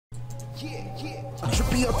Hold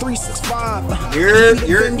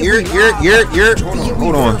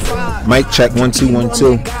on. Mic check 1 2 1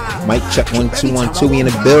 2. Mic check 1 2 1 2. We in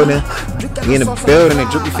the building. We in the building. The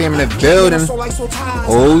Drippy fam in the building.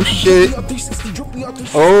 Oh shit.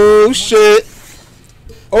 Oh shit.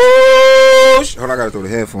 Oh shit. Hold on, I gotta throw the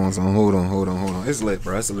headphones on. Hold on. It's lit,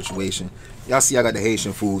 bro. It's a situation. Y'all see I got the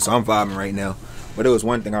Haitian food, so I'm vibing right now. But there was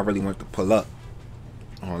one thing I really wanted to pull up.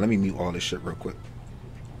 Hold on, let me mute all this shit real quick.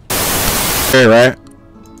 Hey, right?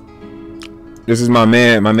 This is my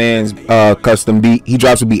man's custom beat. He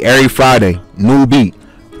drops a beat every Friday. New beat.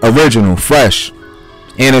 Original, fresh.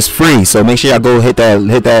 And it's free. So make sure y'all go hit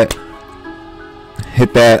that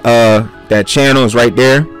channel. It's right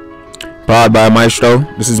there. Powered by Maestro.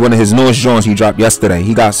 This is one of his newest joints he dropped yesterday.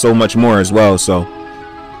 He got so much more as well, so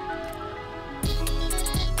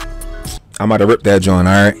I'm about to rip that joint,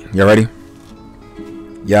 alright? Y'all ready?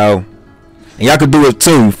 Yo. And y'all could do it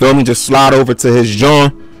too, you feel me? Just slide over to his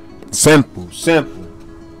joint. Simple.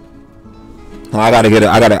 Oh, I had to get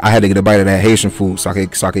a bite of that Haitian food so I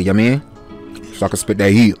could, you know what I mean? So I could spit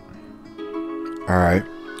that heat. Alright.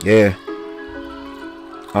 Yeah.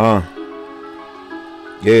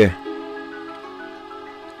 Yeah.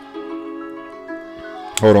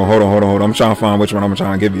 Hold on. I'm trying to find which one I'm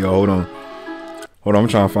trying to give you. Hold on. I'm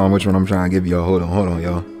trying to find which one I'm trying to give you. Hold on,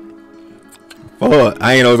 y'all. Oh,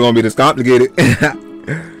 I ain't know it's gonna be this complicated.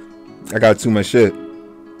 I got too much shit.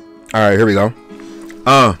 Alright, here we go.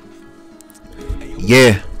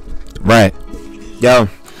 Yeah. Right. Yo.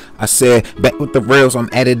 I said, back with the rails, I'm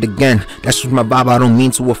at it again. That's just my vibe, I don't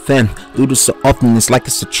mean to offend. Do this so often, it's like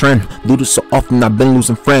it's a trend. Do this so often, I've been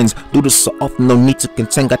losing friends. Do this so often, no need to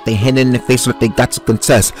contend. Got their hand in their face like they got to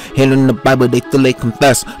contest. Hand in the Bible, they still they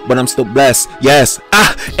confess. But I'm still blessed, yes.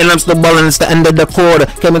 And I'm still balling, it's the end of the quarter.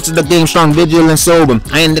 Came into the game strong, vigilant, sober.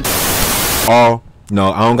 I ended. Oh,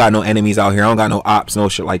 no, I don't got no enemies out here. I don't got no ops, no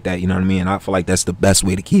shit like that, you know what I mean? I feel like that's the best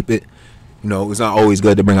way to keep it. You know, it's not always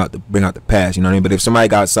good to bring out the past, you know what I mean? But if somebody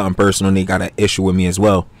got something personal and they got an issue with me as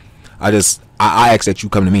well, I ask that you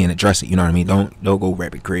come to me and address it, you know what I mean? Don't go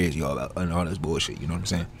rapping crazy all about and all this bullshit, you know what I'm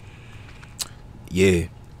saying? Yeah.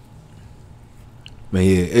 Man,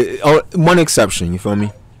 yeah. One exception, you feel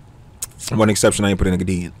me? One exception I ain't put in a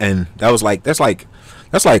D. And that's like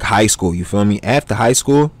high school, you feel me? After high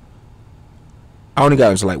school, I only got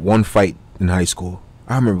into like one fight in high school.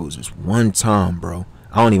 I remember it was just one time, bro.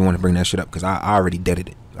 I don't even want to bring that shit up because I already did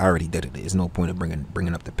it. There's no point of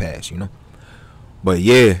bringing up the past, you know. But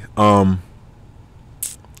yeah, you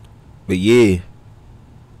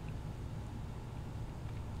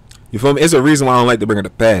feel me? It's a reason why I don't like to bring up the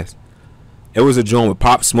past. It was a joint with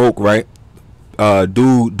Pop Smoke, right?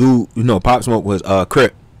 Dude, you know, Pop Smoke was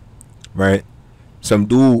Crip, right? Some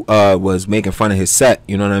dude was making fun of his set,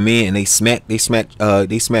 you know what I mean? And they smacked the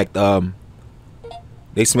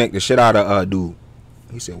shit out of dude.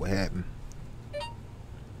 He said, "What happened?"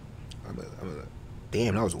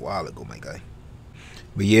 Damn, that was a while ago, my guy.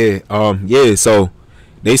 But yeah, yeah. So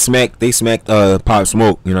they smacked Pop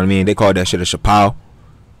Smoke. You know what I mean? They called that shit a chappelle,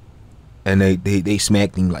 and they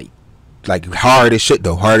smacked him like hard as shit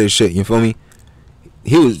though, hard as shit. You feel me?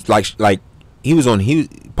 He was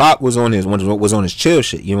Pop was on his chill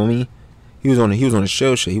shit. You know what I mean? He was on his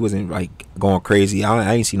chill shit. He wasn't like going crazy.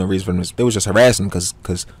 I ain't see no reason for this. They was just harassing because.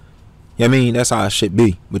 You know what I mean? That's how it should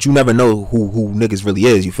be. But you never know who niggas really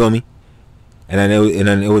is, you feel me? And then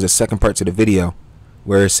it was a second part to the video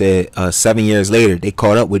where it said 7 years later they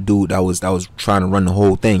caught up with dude that was trying to run the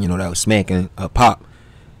whole thing, you know, that was smacking Pop.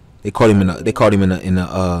 They caught him in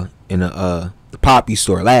the Poppy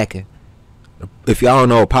store lacking. If y'all don't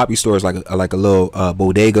know, a Poppy store is like a little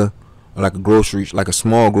bodega or like a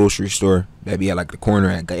small grocery store that be at like the corner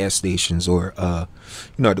at gas stations or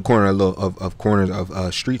you know, at the corner of corners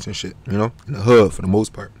of streets and shit, you know, in the hood for the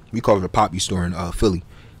most part. We call it a Poppy store in Philly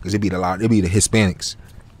because it'd be the Hispanics.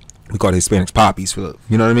 We call it Hispanics Poppies,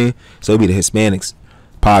 you know what I mean? So it'd be the Hispanics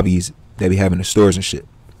Poppies that be having the stores and shit.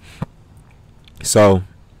 So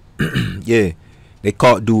yeah, they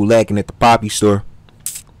caught dude lacking at the Poppy store.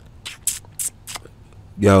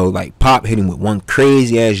 Yo, like Pop hit him with one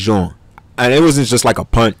crazy ass joint. And it wasn't just like a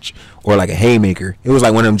punch or like a haymaker. It was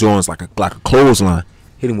like one of them joints, like a clothesline.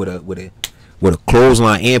 Hit him with a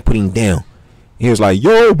clothesline and put him down. He was like,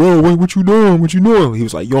 "Yo, bro, what you doing? What you doing?" He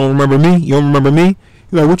was like, "You don't remember me? You don't remember me?"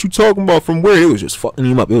 He's like, "What you talking about? From where?" It was just fucking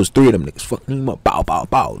him up. It was three of them niggas fucking him up. Bow, bow,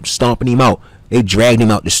 bow. Stomping him out. They dragged him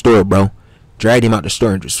out the store, bro. Dragged him out the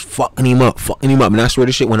store and just fucking him up. And I swear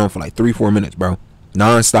this shit went on for like 3-4 minutes, bro.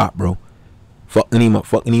 Non-stop, bro. Fucking him up.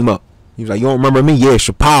 He was like, "You don't remember me?" "Yeah,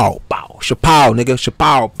 Chappelle, bow. Chappelle, nigga.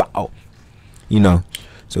 Chappelle, bow." You know.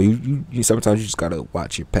 So you sometimes you just gotta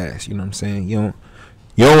watch your past. You know what I'm saying? You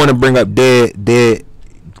don't want to bring up dead, dead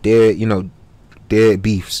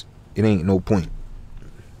beefs. It ain't no point.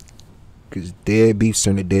 Cause dead beefs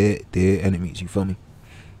turn to dead enemies. You feel me?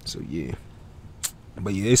 So yeah.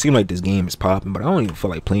 But yeah, it seems like this game is popping, but I don't even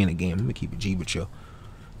feel like playing the game. I'm gonna keep it G with you.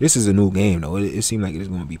 This is a new game though. It seemed like it's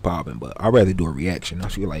gonna be popping, but I'd rather do a reaction. I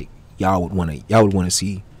feel like y'all would wanna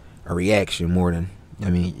see a reaction more than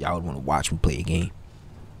y'all would wanna watch me play a game.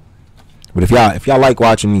 But if y'all like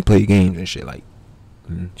watching me play games and shit, like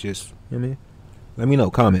just let me know,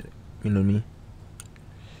 comment. You know what I mean?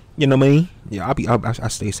 You know what I mean? Yeah, I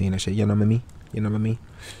stay saying that shit. You know what I mean? You know what I mean?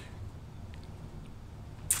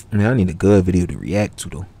 I need a good video to react to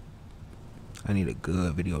though. I need a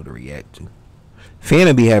good video to react to.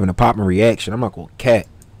 Fanum be having a popping reaction. I'm not gonna cat.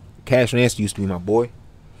 Cash Nasty used to be my boy.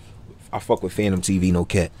 I fuck with Fanum TV, no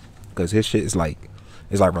cat, because his shit is like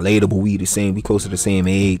relatable. We the same. We close to the same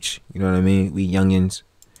age. You know what I mean? We youngins.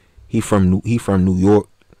 He from New York.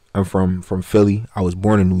 I'm from Philly. I was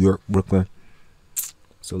born in New York, Brooklyn.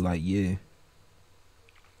 So like yeah.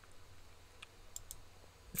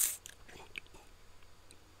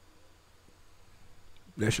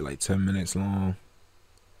 That shit like 10 minutes long.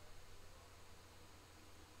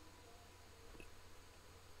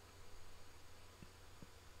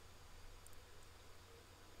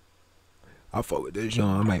 I fuck with this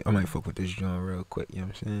John. I might fuck with this John real quick. You know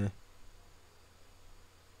what I'm saying?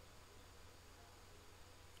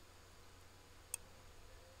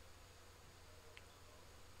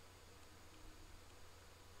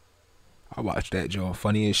 I watched that John.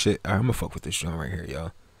 Funny as shit. Right, I'm gonna fuck with this John right here,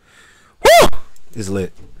 y'all. Woo! It's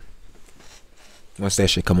lit. Once that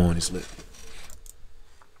shit come on, it's lit.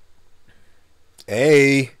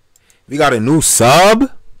 Hey, we got a new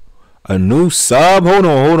sub. A new sub. Hold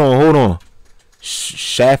on.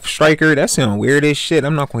 Shaft Striker. That sound weird as shit.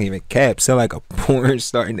 I'm not gonna even cap. Sound like a porn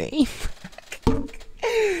star name.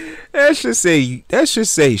 That should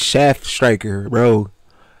say Shaft Striker, bro.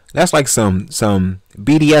 That's like some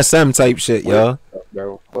BDSM type shit, y'all.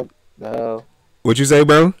 Bro, what the hell? What you say,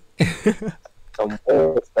 bro? Some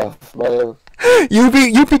more stuff, bro. You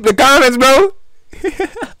peep the comments, bro.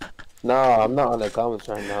 No, I'm not on the comments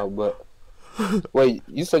right now, but wait,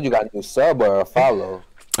 you said you got a new sub or a follow?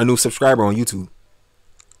 A new subscriber on YouTube.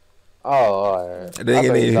 Oh, alright. I thought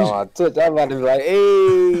you was on Twitch. I'm about to be like,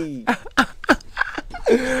 hey.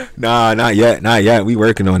 Nah, not yet. We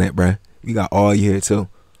working on it, bro. We got all year too.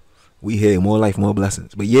 We here, more life, more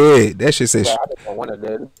blessings. But yeah, that shit says. I just want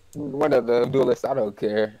one of the duelists. I don't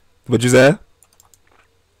care. What you said?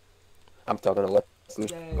 I'm talking to Wesley.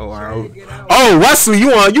 Oh, Wesley, you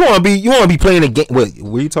want to be playing a game? Wait,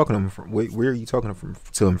 where are you talking to him from? Where are you talking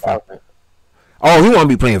to him from? Oh, he want to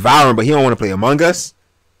be playing Valorant, but he don't want to play Among Us.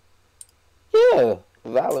 Yeah,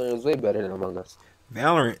 Valorant is way better than Among Us.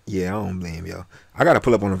 Valorant, yeah, I don't blame yo. I gotta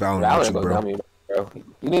pull up on the Valorant with you, bro.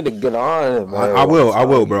 You need to get on it, man. I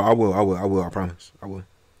will, bro. I will. I promise. I will.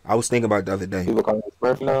 I was thinking about it the other day. People call me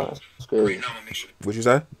Smurf now. That's scary. What you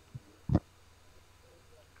say?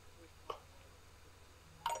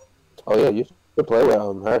 Oh yeah, you should play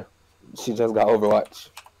with her. She just got Overwatch.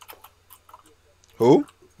 Who?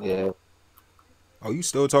 Yeah. Oh, you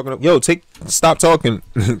still talking? Yo, stop talking.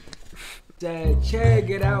 Check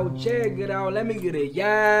it out. Let me get it.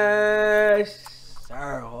 Yes,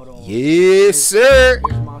 sir. Hold on. Yes, sir.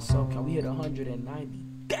 Here's my sub count. We hit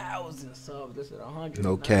 190,000 subs. This is 100.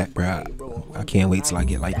 No cap, bro. I can't wait till I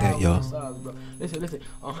get like that, yo. Listen.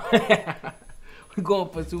 We're going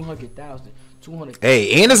for 200,000. 200.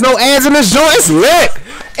 Hey, and there's no ads in this joint. It's lit.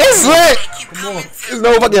 Come on. There's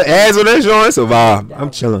no fucking ads on this joint. It's a vibe.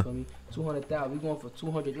 I'm chilling. 200,000. We going for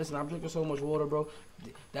 200. Listen, I'm drinking so much water, bro.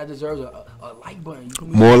 That deserves a like button.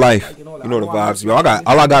 More life. Like, you know the vibes, yo.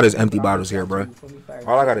 All I got is empty bottles here, bro.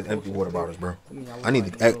 All I got is empty water bottles, bro. I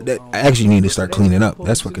actually need to start cleaning up.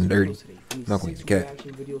 That's fucking dirty. Not going to cat.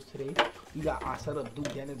 We got I set up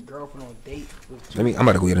Duke Dennis' girlfriend on a date. I'm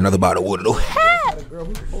about to go get another bottle of water though.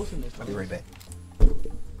 I'll be right back.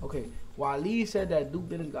 Okay, Waleed said that Duke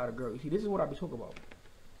Dennis got a girl. You see, this is what I be talking about.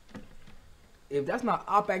 If that's not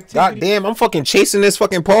op activity, god damn, I'm fucking chasing this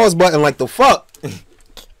fucking pause button like the fuck.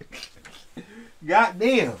 God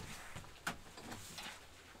damn.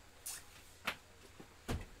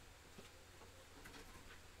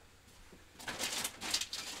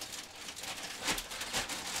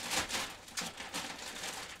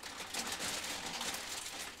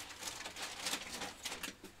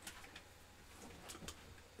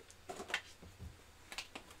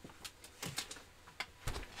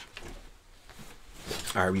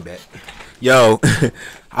 All right, we back. Yo,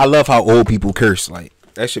 I love how old people curse. Like,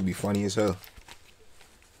 that should be funny as hell.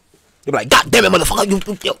 They be like, God damn it, motherfucker, you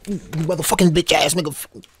motherfucking bitch ass nigga.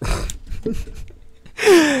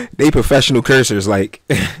 They professional cursors, like,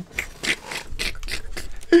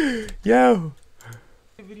 yo.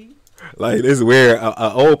 Like, this is where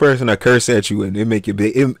a old person a curse at you and it make you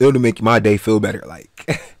big. It'll make my day feel better. Like,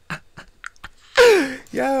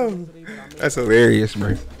 yo, that's hilarious,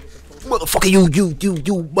 bro. Motherfucker, you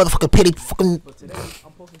motherfucker petty fucking.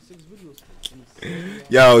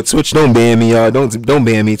 Yo, Twitch, don't ban me, y'all. Don't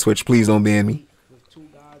ban me, Twitch. Please don't ban me.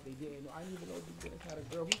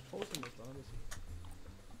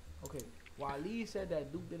 Okay, Waleed said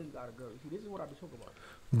that Duke Dennis got a girl. See, this is what I be talking about.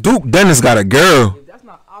 Duke Dennis got a girl. If that's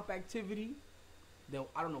not op activity, then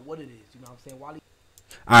I don't know what it is. You know what I'm saying? Waleed.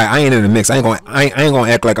 Alright, I ain't in the mix. I ain't gonna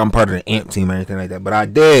act like I'm part of the AMP team or anything like that. But I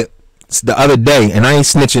did the other day, and I ain't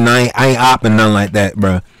snitching. I ain't opping nothing like that,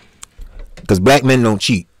 bro. Cause black men don't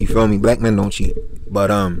cheat. You feel me? Black men don't cheat. But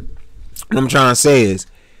what I'm trying to say is,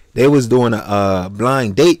 they was doing a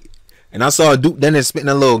blind date, and I saw Duke Dennis spitting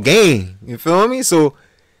a little game. You feel me? So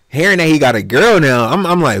hearing that he got a girl now,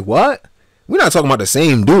 I'm like, what? We're not talking about the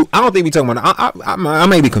same dude. I don't think we talking about. I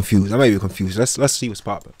may be confused. Let's see what's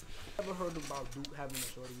popping. Never heard about Duke having a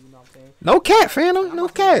shorty. You know what I'm saying? No cat, Fanum. No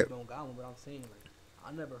cat. Don't got one, but I'm saying, like,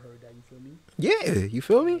 I never heard that. You feel me? Yeah, you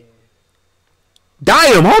feel me?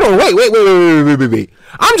 Damn, hold on, wait.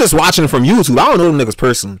 I'm just watching from YouTube. I don't know them niggas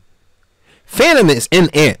personally. Fanum is in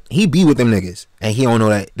Ant. He be with them niggas, and he don't know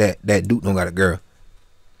that Duke don't got a girl.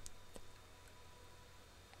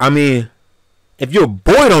 I mean, if your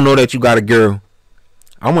boy don't know that you got a girl,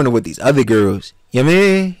 I wonder what these other girls. You know what I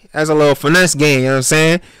mean? That's a little finesse game. You know what I'm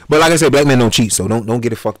saying? But like I said, black men don't cheat, so don't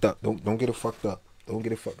get it fucked up. Don't get it fucked up. Don't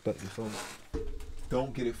get it fucked up. You feel me?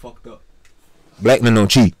 Don't get it fucked up. Black men don't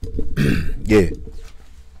cheat. Yeah.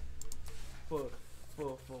 For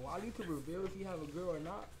Waleed to reveal if he have a girl or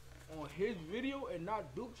not on his video and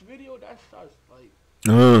not Duke's video, that's just like.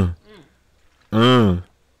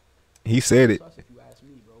 He said it. If you ask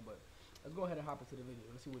me, bro, but let's go ahead and hop into the video.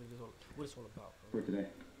 Let's see what it's all about. Bro. For today.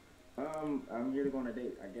 I'm here to go on a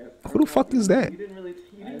date, I guess. Who the fuck is that? You didn't give me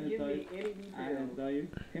any details. I didn't tell you.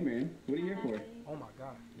 Hey man, what are you here for? Oh my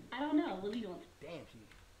god. I don't know. What are you doing? Damn, she.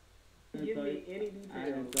 Give me any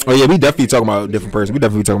details. Oh yeah, we definitely talking about a different person. We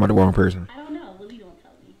definitely talking about the wrong person. I don't know. What are you doing?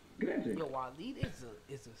 Tell me. Good answer. Yo, Waleed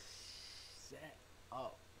is a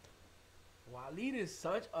setup. Waleed is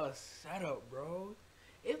such a setup, bro.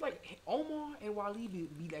 It's like Omar and Waleed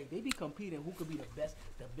be like they be competing who could be the best,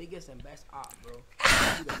 the biggest and best op, bro. Be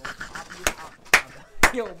the most obvious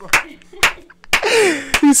op. Yo, bro.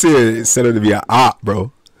 He said it's set up to be an op,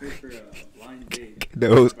 bro.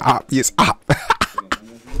 Those obvious op.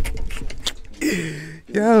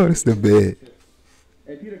 Yo, that's the bed.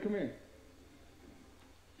 Hey Peter, come here.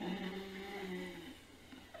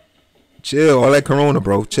 Chill, all that corona,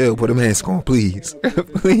 bro. Chill, put them hands on, please.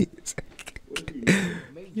 Please.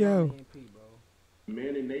 Yo.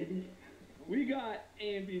 Man and Navy. We got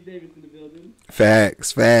A&P Davis in the building.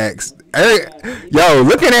 Facts. Hey, yo,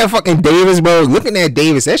 looking at fucking Davis, bro. Looking at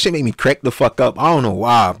Davis, that shit made me crack the fuck up. I don't know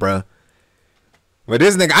why, bro. But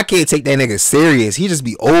this nigga, I can't take that nigga serious. He just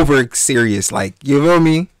be over serious, like, you feel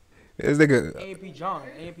me? This nigga. A&P John.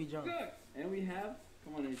 And we have.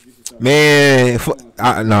 Come on, introduce yourself. Man,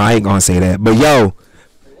 no, I ain't gonna say that. But yo,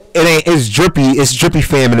 it's drippy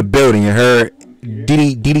fam in the building. You heard?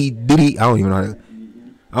 Diddy. I don't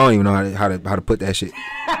even know how to put that shit.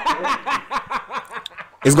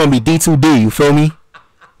 It's gonna be D2D. You feel me?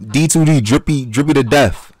 D2D, drippy to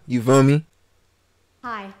death. You feel me?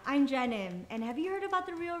 Hi, I'm Jenim, and have you heard about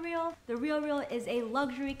The Real Real? The Real Real is a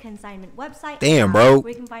luxury consignment website. Damn, bro.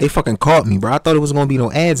 They fucking caught me, bro. I thought it was gonna be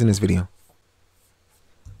no ads in this video.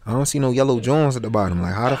 I don't see no yellow Jones at the bottom.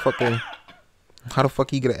 Like, how the fuck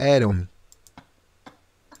he get an ad on me?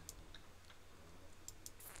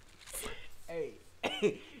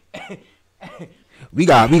 We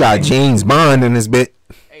got James Bond in this bit.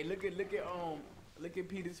 Hey, look at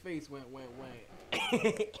Peter's face when.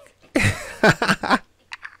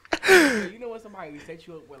 You know when somebody set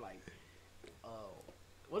you up with like,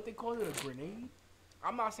 what they call it, a grenade?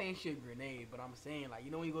 I'm not saying shit grenade, but I'm saying like,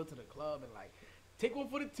 you know when you go to the club and like, take one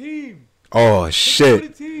for the team. Oh shit! For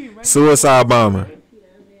the team, right? Suicide bomber.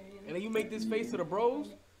 And then you make this face to the bros.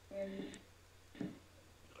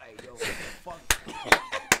 Like, yo, fuck.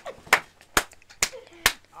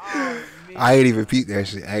 Oh, I ain't even peep that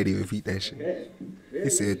shit. He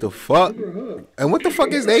said, the fuck? And what the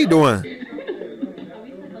fuck is they doing?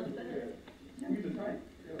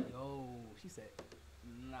 Yo, she said,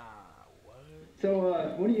 nah, what?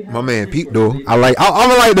 So, what do you have? My man peep though. I'm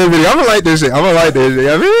gonna like this video. I'm gonna like this shit.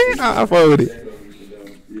 I mean, I fuck with it.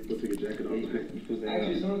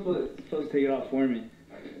 Actually, someone put for me.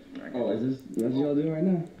 Oh, is this that's what y'all doing right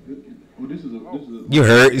now? Oh, this is a. You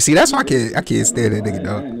heard? You see, that's why I can't stand that nigga, I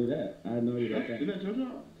dog. didn't know that. I had no idea about that. Is that your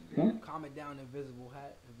job? Huh? Comment down invisible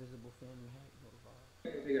hat, invisible family hat.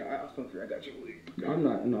 I got you. I'm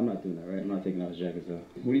not doing that, right? I'm not taking off his jacket, so.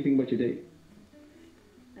 What do you think about your date?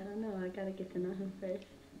 I don't know. I gotta get to know him first.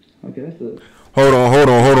 Okay, that's the. Hold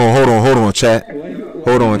on, chat.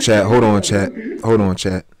 Hold on,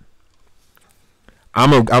 chat.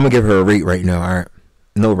 I'm gonna give her a rate right now. All right,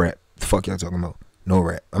 no rap. The fuck y'all talking about? No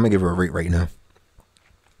rap. I'm gonna give her a rate right now.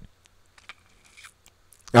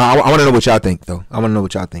 I want to know what y'all think though. I want to know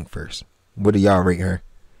what y'all think first. What do y'all rate her?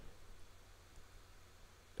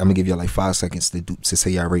 I'm gonna give y'all like 5 seconds to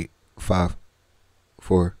say y'all rate. 5,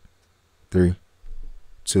 4, 3,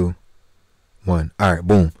 2, 1. All right,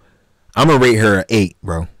 boom. I'm gonna rate her an 8,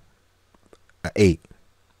 bro. An 8,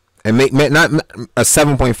 and make not a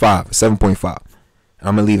 7.5. 7.5.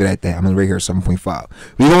 I'm gonna leave it at that. I'm gonna rate her 7.5.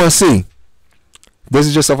 We gonna see. This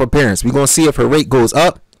is just off appearance. We gonna see if her rate goes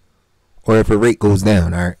up or if her rate goes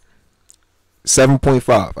down. All right.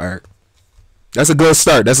 7.5. All right. That's a good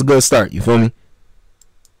start. You feel me?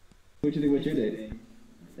 What you think about your date?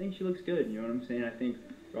 I think she looks good. You know what I'm saying? I think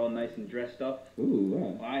they're all nice and dressed up. Ooh,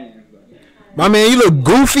 wow. Well, I am, but. My man, you look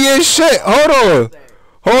goofy as shit. Hold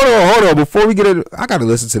on. Before we get it, I gotta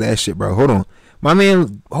listen to that shit, bro. Hold on. My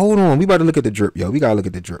man, hold on. We about to look at the drip, yo. We gotta look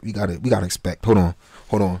at the drip. We gotta expect. Hold on.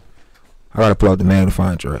 I gotta pull out the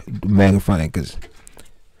magnifying, cause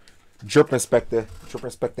drip inspector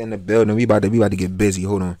in the building. We about to get busy.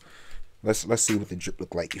 Hold on. Let's see what the drip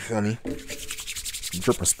look like. You feel me?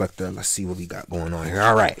 Drip inspector. Let's see what we got going on here.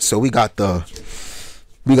 All right. So we got the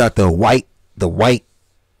white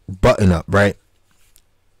button up, right?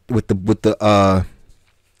 With the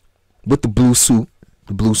blue suit.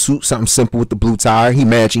 The blue suit, something simple with the blue tie. He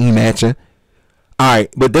matching. All right,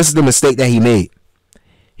 but this is the mistake that he made.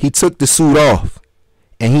 He took the suit off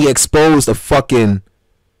and he exposed a fucking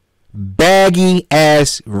baggy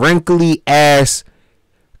ass, wrinkly ass,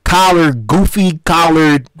 goofy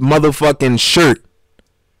collared motherfucking shirt.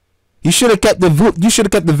 You should have kept the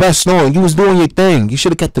vest on. You was doing your thing. You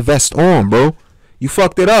should have kept the vest on, bro. You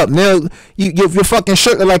fucked it up. Now your fucking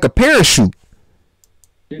shirt look like a parachute.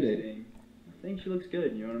 I think she looks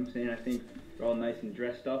good. You know what I'm saying? I think they're all nice and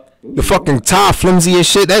dressed up. The fucking tie flimsy as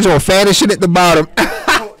shit. That joint fat as shit at the bottom.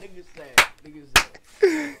 Niggas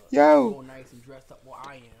said, Yo. nice and dressed up. Well,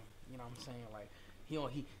 I am. You know what I'm saying? Like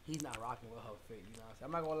he's not rocking with her fit. You know what I'm saying?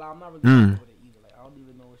 I'm not gonna lie. I'm not really rocking with it either. Like I don't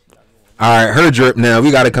even know what she got going on. All right, her drip now.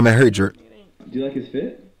 We gotta come at her drip. Do you like his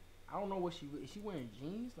fit? I don't know what is she wearing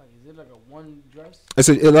jeans? Like is it like a one dress?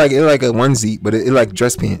 It like a onesie, but it like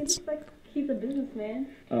dress pants. He's a businessman.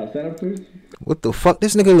 Stand up, please. What the fuck?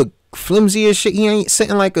 This nigga look flimsy as shit. He ain't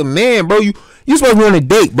sitting like a man, bro. You supposed to be on a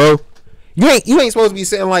date, bro. You ain't supposed to be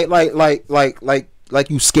sitting like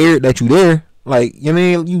you scared that you there. Like, you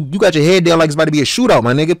know what I mean? You got your head down like it's about to be a shootout,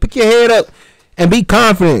 my nigga. Pick your head up and be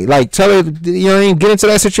confident. Like, tell her, you know what I mean? Get into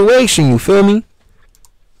that situation. You feel me?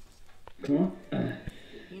 Come on.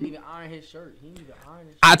 He didn't even iron his shirt.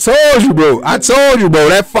 I told you, bro.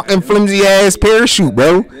 That fucking flimsy ass parachute,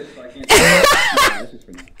 bro.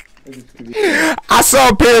 I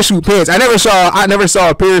saw parachute pants. I never saw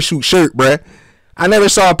a parachute shirt, bruh. I never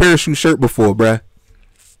saw a parachute shirt before, bruh.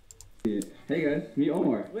 Hey guys, meet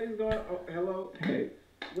Omar. What is going on? Oh, hello. Hey.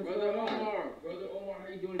 Brother Omar, how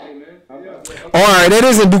you doing today, man? Alright, that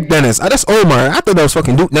isn't Duke Dennis. That's Omar. I thought that was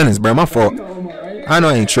fucking Duke Dennis, bruh. My fault. I know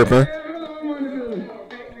I ain't tripping.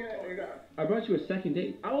 I brought you a second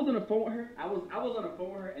date. I was on the phone with her. I was on the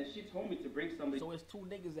phone with her, and she told me to bring somebody. So it's two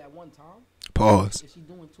niggas at one time? Pause. Is she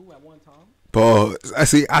doing two at one time? Pause. I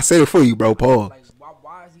said it for you, bro. Pause. Like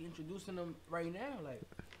why is he introducing them right now? Like,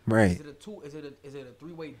 right. Is it a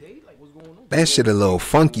three-way date? Like, what's going on? That shit a little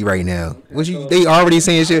funky right now. They already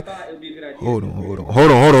saying shit. Hold on.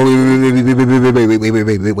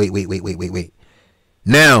 Wait.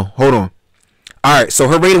 Now, hold on. All right, so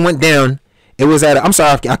her rating went down. It was at I'm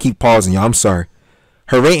sorry, I keep pausing, y'all. I'm sorry.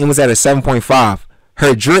 Her rating was at a 7.5.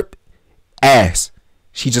 Her drip ass.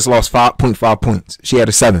 She just lost 5.5 points. She had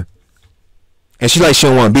a 7. And she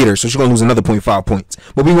don't want to beat her, so she's gonna lose another 0.5 points.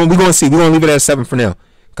 But we gonna see. We're gonna leave it at 7 for now.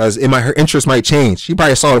 Cause her interest might change. She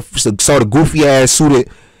probably saw the goofy ass suited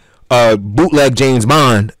bootleg James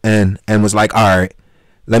Bond and was like, all right,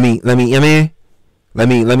 let me,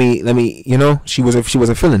 you know, she wasn't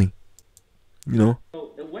feeling it. You know?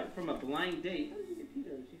 So it went from a blind date.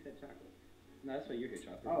 She said chocolate. No, that's what you're here,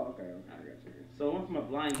 chocolate. Oh, okay. So it went from a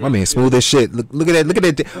blind date. My man, smooth as shit. Look at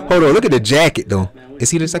that. Hold on, look at the jacket though. Is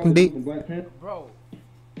he the second date? Bro,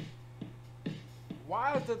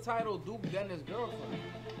 why is the title Duke Dennis' girlfriend?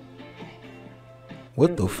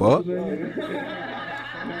 What the fuck? Okay.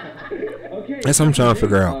 That's what I'm trying to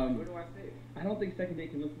figure out. I don't think second date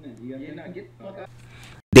can listen in. You gotta get the fuck out.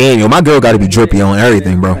 Daniel, my girl got to be drippy on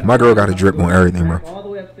everything, bro. My girl got to drip on everything, bro. All the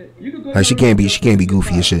way upstairs. You could go Like she can't be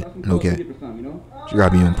goofy as shit. Okay, she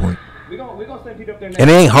gotta be on point. We gonna send Peter up there And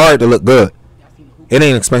it ain't hard to look good. It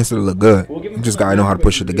ain't expensive to look good. You just gotta know how to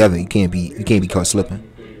push it together. You can't be caught slipping.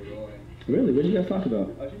 Really? What did you guys talk about?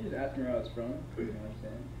 Oh, she's just asking her how it's from. You know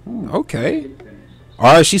what I'm saying? Okay.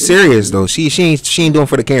 All right, she's serious though. She ain't doing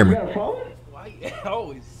for the camera. Why you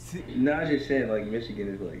always? No, I just saying like Michigan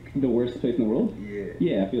is like The worst place in the world? yeah.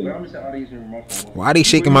 Yeah, I feel But I'm like. just out using remote phone. Why they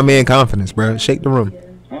shaking my man confidence, bro? Shake the room.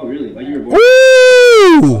 Oh, really? Like you were born?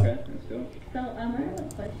 Woo! Okay, let's go. So, I have a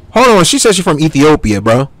question. Hold on, she said she from Ethiopia,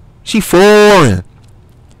 bro. She foreign.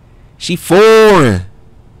 She foreign.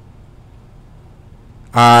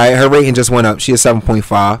 Alright, her rating just went up. She is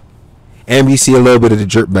 7.5. NBC a little bit of the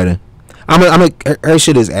drip better. Her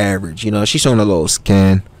shit is average, you know. She's showing a little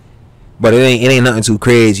skin, but it ain't nothing too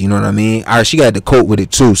crazy, you know what I mean? Alright, she got the coat with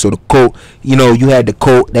it too. So the coat, you know, you had the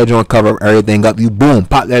coat, that joint cover everything up. You boom,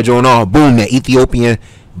 pop that joint off, boom, that Ethiopian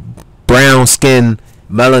brown skin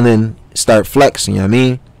melanin start flexing, you know what I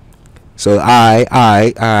mean? So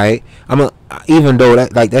I even though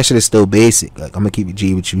that shit is still basic, like I'm gonna keep it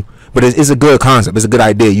G with you, but it's a good concept. It's a good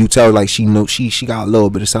idea. You tell like she got a little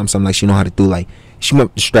bit of something like she know how to do. Like she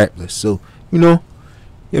went strapless, so you know.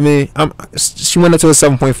 I mean, she went up to a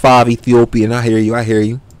 7.5 Ethiopian. I hear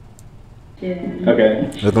you. Yeah.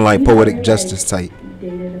 Okay. Looking like poetic justice type.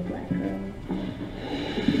 Dated a black girl.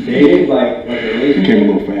 Dated like a relationship? Came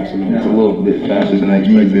a little faster. It's a little bit faster than I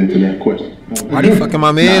expected into that question. Why they fucking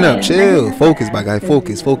my man up? Chill, focus, my guy.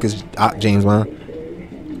 Focus, James Bond.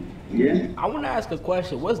 Yeah. I want to ask a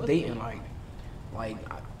question. What's dating like? Like,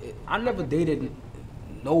 I never dated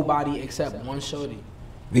nobody except one shorty.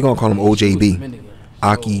 We gonna call him She was OJB, Dominican.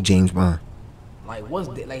 Aki So, James Bond. like,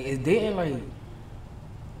 is dating like?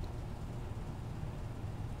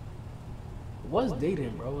 What's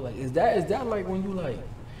dating, bro? Like, is that like when you like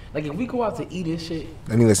if we go out to eat and shit?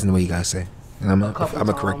 Let me listen to what you guys say, and I'm a couple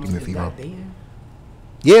gonna correct times, him if is he that wrong. dating?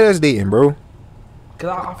 Yeah, that's dating, bro. Cause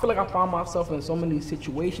I feel like I find myself in so many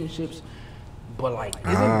situationships, but like,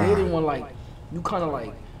 isn't Ah. dating when like you kind of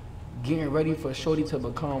like getting ready for shorty to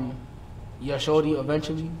become your shorty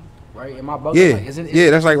eventually, right? Am I bugging? Yeah, Like, yeah,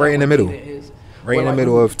 that's like right in the what middle. dating is? Right in Where, the like,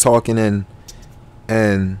 middle you- of talking and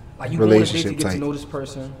like you go on a date to relationship get to type. know this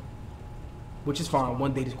person, which is fine.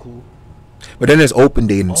 One date is cool. But then there's open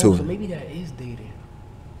dating Oh, so too, maybe that is dating.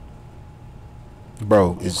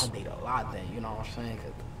 bro. I It's date a lot then, you know what I'm saying?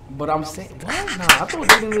 But I'm saying, what? Nah, I thought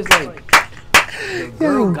dating is like the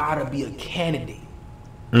girl gotta be a candidate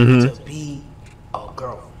to be a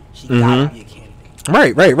girl. She gotta be a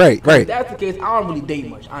candidate. right. If that's the case, I don't really date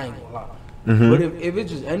much. I ain't gonna lie. But if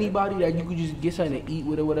it's just anybody that you could just get something to eat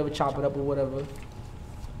with or whatever, chop it up or whatever. Know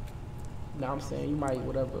what I'm saying? You might,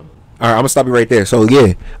 whatever. All right, I'm gonna stop you right there. So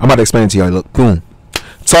yeah, I'm about to explain it to y'all. Look, boom,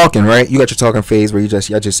 talking, right? You got your talking phase where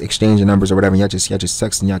y'all just exchanging numbers or whatever. Y'all just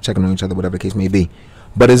texting, y'all checking on each other, whatever the case may be.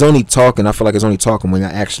 But it's only talking. I feel like it's only talking when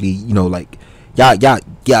y'all actually, you know, like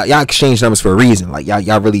y'all exchange numbers for a reason. Like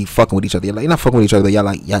y'all really fucking with each other. You're not fucking with each other, but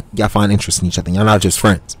y'all find interest in each other. Y'all not just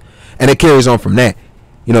friends, and it carries on from that.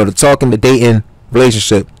 You know, the talking, the dating,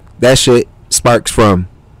 relationship, that shit sparks from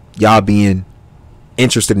y'all being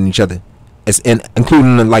interested in each other. It's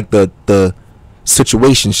including like the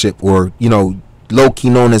situationship, or you know, low key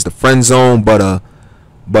known as the friend zone, but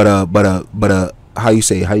how you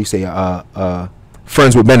say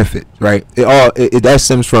friends with benefit, right? It that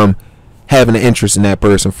stems from having an interest in that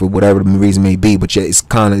person for whatever the reason may be, but yeah,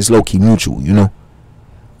 it's low key mutual, you know.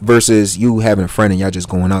 Versus you having a friend and y'all just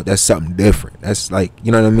going out, that's something different. That's like,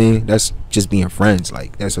 you know what I mean? That's just being friends.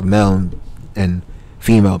 Like that's a male and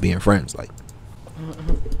female being friends. Like,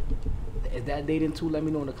 Is that dating too? Let me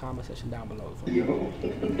know in the comment section down below. It's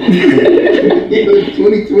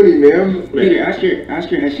 2020, man. Peter, ask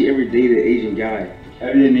her, has she ever dated an Asian guy?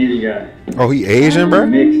 Ever dated an Asian guy? oh, he Asian, bro?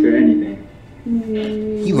 Mixed or anything?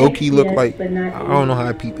 He low key look Yes, like, but not I don't know how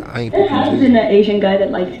I peep. I ain't There has peeping. been an Asian guy that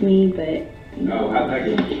liked me, but No, how'd that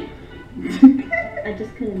go? I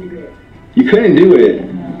just couldn't do it. You couldn't do it.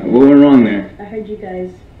 What went wrong there? I heard you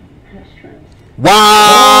guys have strengths. Wow!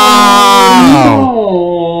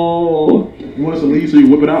 Oh. You want us to leave so you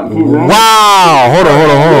whip it out and prove it wrong? Wow! Hold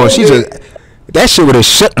on. She just, that shit would have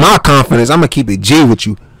shook my confidence. I'm gonna keep it G with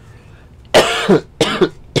you.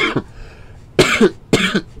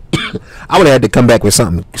 I would have had to come back with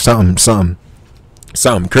something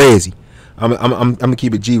crazy. I'm gonna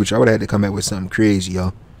keep it G with you. I would have had to come back with something crazy,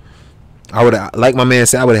 yo. I would have, like my man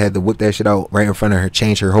said, I would have had to whip that shit out right in front of her,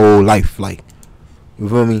 change her whole life. Like, You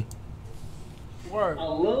feel me? Word. A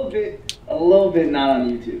little bit not on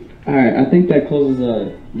YouTube. Alright, I think that closes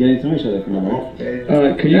getting to know each other for now,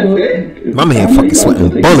 right? Could you go? My man fucking sweating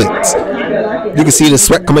bullets. You can see the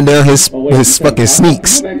sweat coming down his fucking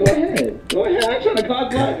sneaks. Go ahead. I'm trying to cock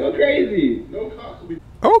block. Go crazy.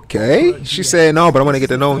 Okay. She said no, but I want to get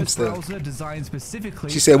to know him still. Designed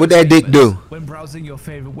specifically She said, what that dick do? when browsing your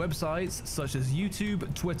favorite websites such as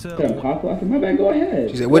YouTube, Twitter. I'm cock blocking. My bad. Go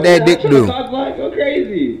ahead. She said, what that dick do? Cock block. Go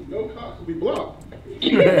crazy. No cops will be blocked.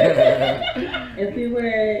 If we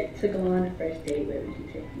were to go on a first date, where would you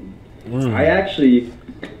take me? I actually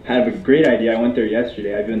have a great idea. I went there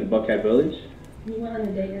yesterday. I've been in the Buckeye Village. You went on a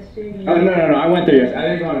date yesterday? Oh, no. I went there yesterday. I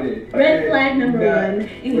didn't go on a date. Red flag number one.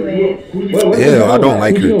 Anyways. Ew, I don't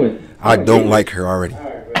like her. I don't like her already. I'm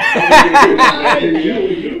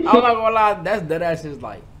not gonna lie, that's dead ass is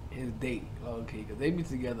like his date, okay? Because they be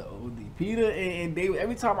together OD. Peter and David.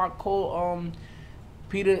 Every time I call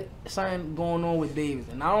Peter, something going on with Davis,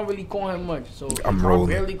 and I don't really call him much. So if I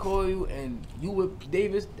barely call you, and you with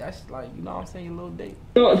Davis, that's like, you know what I'm saying, your little date.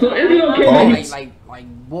 So is it okay? Like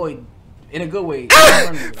boy, in a good way.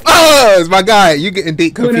 It's my guy. You getting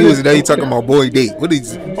date confused, and now you talking about boy date. What is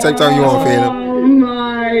same time you on, Fanum? Oh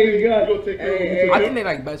my god. I think they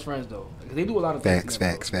like best friends though, because they do a lot of things.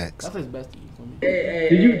 Facts. That's his bestie.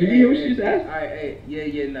 Did you hear what she just asked? No.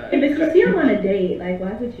 If it's still on a date, like,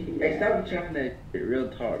 why would you do that? Hey, stop trying that real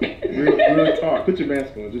talk. Real talk. Put your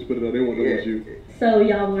mask on. Just put it on. They won't know it's you. So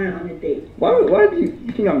y'all weren't on a date? Why do you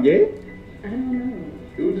think I'm gay? I don't know.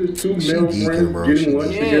 It was just two She male geeking, friends bro. getting She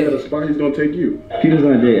lunch geeking. together at a spot. He's gonna take you. Peter's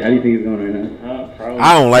on a date. How do you think he's going right now?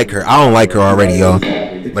 I don't like her. I don't like her already, y'all.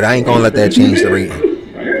 But I ain't gonna let that change the rating.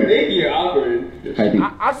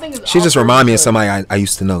 I think it's She just awkward remind me of because somebody I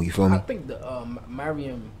used to know. You feel I me? think the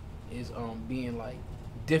Mariam is being like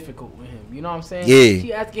difficult with him. You know what I'm saying? Yeah.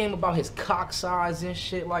 She asking him about his cock size and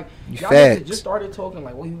shit. Like y'all Facts. niggas just started talking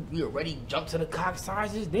like, well, you already jumped to the cock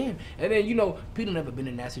sizes, damn. And then Peter never been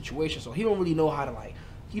in that situation, so he don't really know how to like.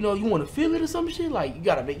 You want to feel it or some shit? Like, you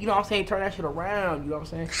gotta, you know what I'm saying? Turn that shit around, you know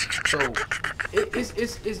what I'm saying? So,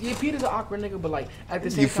 yeah, Peter's an awkward nigga, but like, at the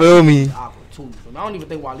same You time, feel me? he's awkward too. So I don't even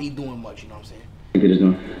think Waleed doing much, you know what I'm saying? I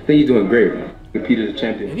think he's doing great, man. Peter's a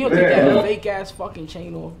champion. If you don't take that fake ass fucking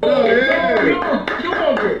chain off. Hey,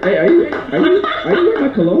 are you wearing my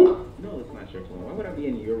cologne? No, it's not your cologne. Why would I be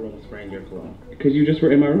in your room spraying your cologne? Because you just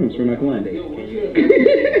were in my room spraying my cologne. Yo, weren't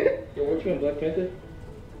you in Black Panther?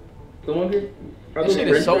 Someone here? This shit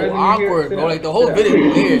is so awkward, bro. Like, the whole video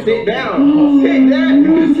is weird. Sit down. Take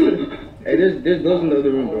that. Hey, there's those in the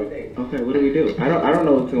other room, bro. Okay, what do we do? I don't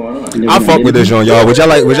know what's going on. I fuck with this joint, y'all. Would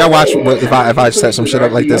y'all watch if I set some shit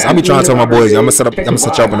up like this? I be trying to tell my boys, I'm gonna set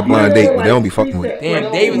y'all up on a blind date, but they don't be fucking with it.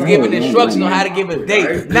 Damn, David's giving instructions on how to give a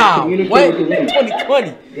date. Nah, what?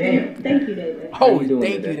 2020. Damn, thank you, David. Oh,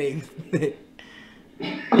 thank you, David.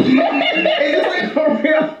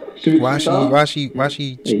 Why she?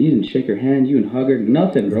 Hey, you didn't shake her hand, you didn't hug her,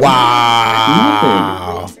 nothing, bro.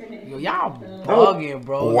 Wow. Yo, y'all bugging,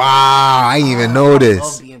 bro. Wow, I didn't even know I love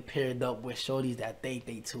this. being paired up with shorties that think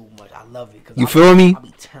they too much. I love it. You feel me? I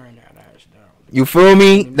be turning that ass down. You feel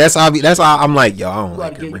me? That's how I'm like, yo, I don't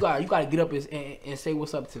like her. You gotta get up and say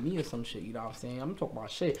what's up to me or some shit. You know what I'm saying? I'm talking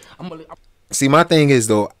about shit. See, my thing is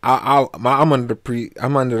though, I'm under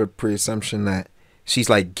the presumption that she's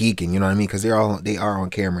like geeking, you know what I mean? Because they are on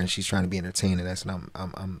camera and she's trying to be entertaining. That's what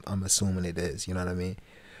I'm assuming it is, you know what I mean?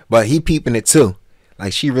 But he peeping it too.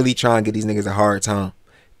 Like, she really trying to get these niggas a hard time.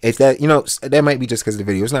 If that, that might be just because of the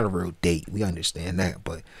video. It's not a real date. We understand that,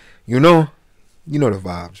 but you know the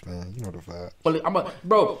vibes, man. You know the vibe. But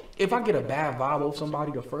bro, if I get a bad vibe off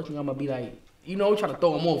somebody, the first thing I'm gonna be like, trying to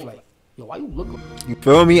throw them off, like, yo, why you looking? You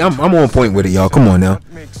feel me? I'm on point with it, y'all. Come on now.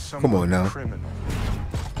 Come on now.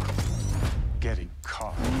 Getting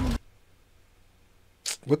caught.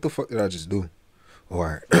 What the fuck did I just do?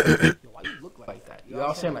 Alright. Why you look like that? You know what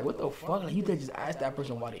I'm saying? Like, what the fuck? Like, you could just ask that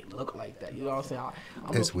person why they look like that. You know what I'm saying?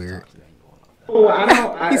 That's weird. Oh, I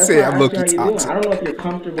don't. He said I'm low-key toxic. toxic. I don't know if you're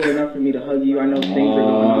comfortable enough for me to hug you. I know things are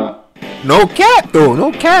going on. No cap though.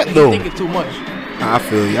 No cap You though. thinking too much. I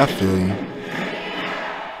feel you.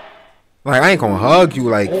 Like, I ain't gonna hug you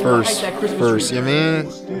like first, you man.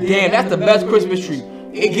 Damn, that's the best Christmas tree.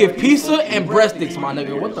 It give pizza and breast sticks, my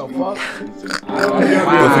nigga. What the fuck?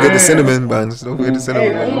 Don't forget the cinnamon buns. Don't forget the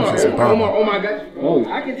cinnamon buns. Oh my god. Oh,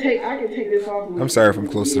 I can take this off. I'm sorry if I'm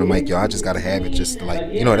close to the mic, y'all. I just gotta have it just to,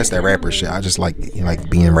 like, that's that rapper shit. I just like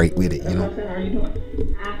being right with it, After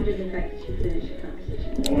the fact that you finish your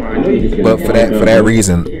conversation. But for that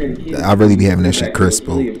reason, I really be having that shit crisp.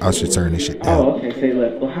 I should turn this shit down. Oh, okay. Say,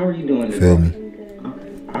 look. Well, how are you doing? Feel me?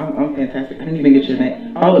 I'm fantastic. I didn't even get your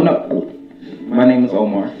name. Oh no. My name is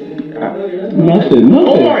Omar. Nothing.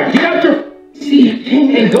 Omar, get out your seat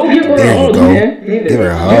and go give her a hug, man. Give her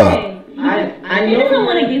a hug. He doesn't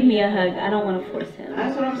want to give me a hug. I don't want to force him.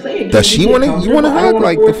 That's what I'm saying. Does she want to? You want to hug?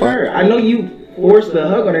 Like the fuck? I know you forced the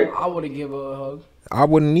hug on her. I would have given her a hug. I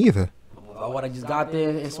wouldn't either. I would have just got there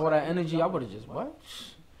and saw that energy. I would have just what?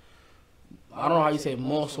 I don't know how you say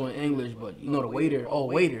muscle in English, but you know the waiter. Oh,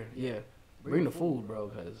 waiter, yeah. Bring the food, bro,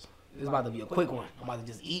 because it's about to be a quick one. I'm about to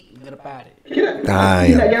just eat and get up at it. I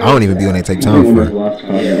don't even be on that type time for. I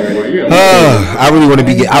really want to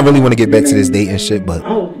be. I really want to get back to this dating shit, but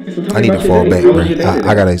I need to fall back, bro.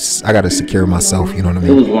 I gotta secure myself. You know what I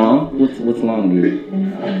mean? It was long. What's long, dude?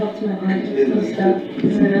 I talked to my aunt and stuff,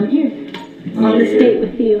 and then I'm here on this date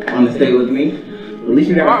with you. On the date with me? At least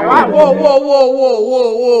you got. Whoa.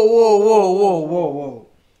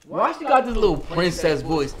 Why she got this little princess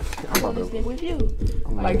voice? I'm on this date with you.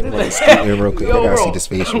 Like this. Real quick, I gotta see this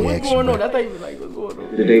facial What's reaction. going on? Bro. That's how you be like, what's going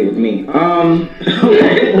on? The date with me.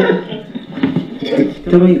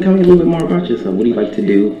 Tell me a little bit more about yourself. What do you like to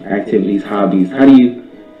do? Activities, hobbies. How'd you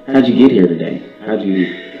get here today?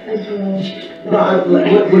 What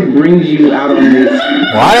brings you out on this?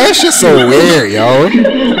 Why that shit so weird, yo?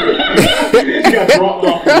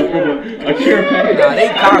 Nah, they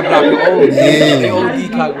cock blocking. They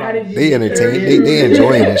OD cock blocking. They entertain. They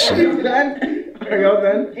enjoying this shit. Are y'all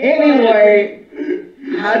done? Anyway,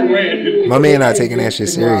 how do you? My man not taking that shit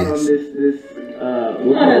serious.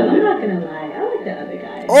 I'm not gonna lie. I like the other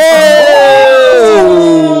guy. Oh!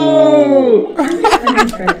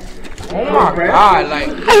 Oh my god, like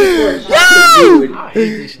Yo! I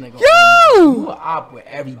hate this nigga. You a op with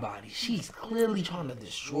everybody. She's clearly trying to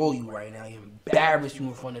destroy you right now. Embarrass you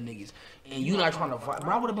in front of niggas. And you not trying to fight. But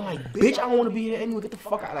I would have been like, bitch, I don't want to be here anyway. Get the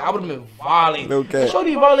fuck out of here. I would have been violating. Okay.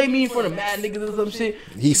 Shorty violate me in front of mad niggas or some shit.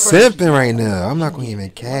 He's simping right now. I'm not gonna even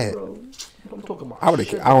cat. I'm talking about I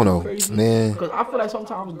don't know, man. Because I feel like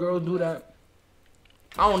sometimes girls do that.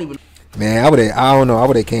 I don't even. Man, I don't know. I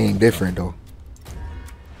would have came different though.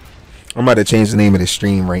 I'm about to change the name of the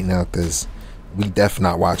stream right now because we def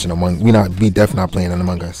not watching we def not playing on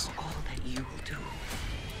Among Us. All that you will do.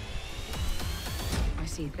 I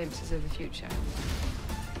see glimpses of the future.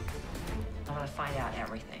 I want to find out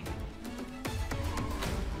everything.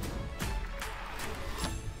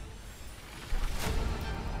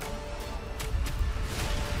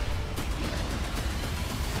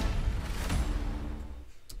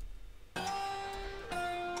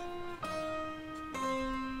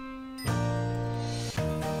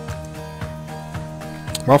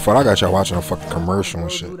 My fault. I got y'all watching a fucking commercial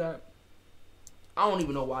and shit. I don't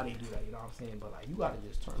even know why they do that. You know what I'm saying? But like, you gotta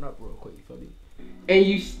just turn up real quick. You feel me? And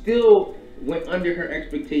you still went under her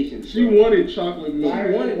expectations. She wanted chocolate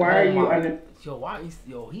milk. Why are you under?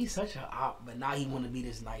 Yo, he's such a op, but now he want to be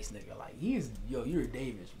this nice nigga. Like you're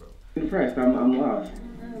Davis, bro. Impressed. I'm lost.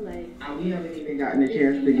 We haven't even gotten a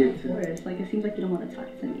chance to get to. Like it seems like you don't want to talk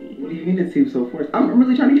to me. What do you mean it seems so forced? I'm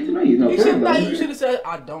really trying to get to know you. No, You should have said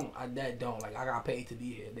I don't. Like I got paid to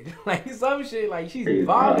be here, nigga. Like some shit. Like she's I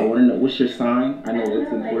violent. want to know what's your sign. I know what's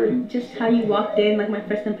important. Just how you walked in. Like my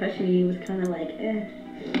first impression of you was kind of like, eh.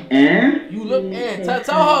 And You look tell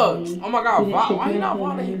her. Oh my god, why you not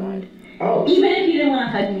violating back? oh, Even if you didn't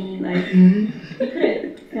want to hug me, like you could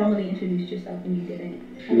have formally introduced yourself and you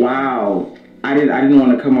didn't. wow. I didn't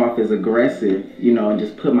want to come off as aggressive, and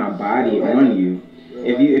just put my body on you.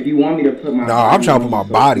 If you want me to put my I'm trying to put my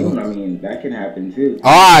body on. I mean, that can happen too.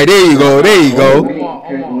 Alright, there you go.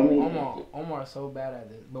 Omar so bad at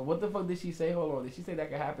this. But what the fuck did she say? Hold on. Did she say that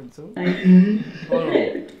could happen too? Like, you could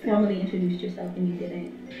have formally introduced yourself and you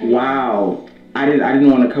didn't. Wow. I didn't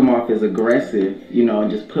want to come off as aggressive, and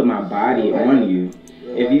just put my body on you.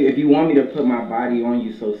 If you want me to put my body on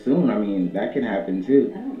you so soon, I mean, that can happen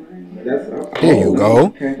too. There you go.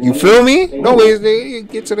 Okay. You feel me? No ways. You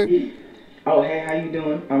get to the. Oh, hey, how you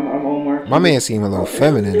doing? I'm Omar. My man seemed a little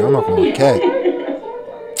feminine. I'm not gonna cat.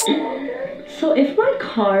 So if my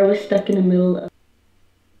car was stuck in the middle of...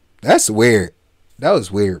 That's weird. That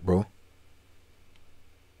was weird, bro.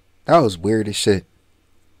 That was weird as shit.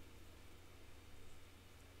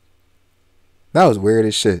 That was weird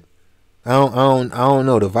as shit. I don't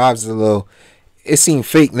know. The vibes is a little. It seemed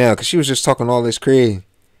fake now because she was just talking all this crazy,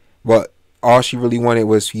 but all she really wanted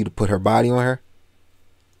was for you to put her body on her.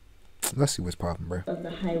 Let's see what's popping, bro. Of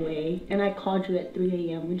the highway, and I called you at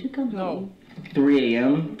 3 a.m. Would you come home? 3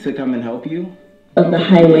 a.m. to come and help you? Of the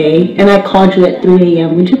highway, and I called you at 3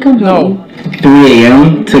 a.m. Would you come home? 3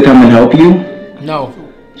 a.m. to come and help you? No.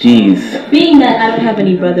 Jeez. Being that I don't have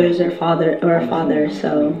any brothers or a father,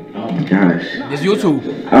 so... Oh my gosh. It's you two.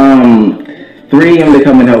 3 a.m. to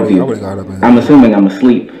come and help you. I'm assuming I'm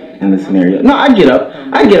asleep. in this scenario. No, I get up.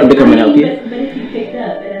 I get up to come and help you. But if you picked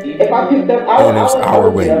up, If I picked up, Oh, and it was an hour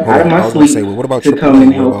away. out of I my was gonna sleep say, well, what about to AAA? come and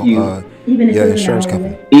What help about, you. even if yeah, it was an insurance hour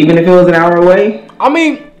company. away. Even if it was an hour away. I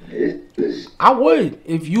mean, I would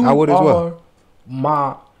if you I would as are well.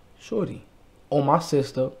 my shorty or my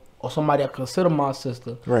sister or somebody I consider my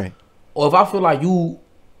sister, Right. or if I feel like you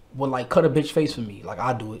would like cut a bitch face for me, like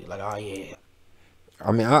I do it, like oh yeah.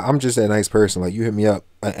 I mean, I'm just that nice person. Like, you hit me up.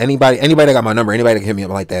 Anybody that got my number, anybody that can hit me up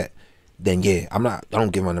like that, then yeah, I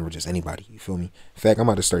don't give my number just anybody. You feel me? In fact, I'm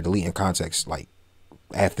about to start deleting contacts like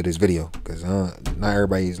after this video because not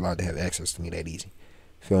everybody is allowed to have access to me that easy.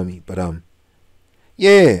 Feel me? But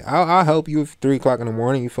yeah, I'll help you if 3 o'clock in the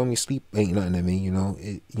morning. You feel me? Sleep ain't nothing to me. You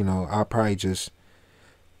know, I'll probably just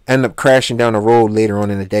end up crashing down the road later on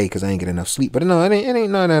in the day because I ain't get enough sleep. But no, it ain't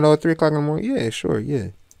nothing at all. 3 o'clock in the morning. Yeah, sure, yeah.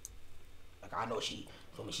 Like I know she,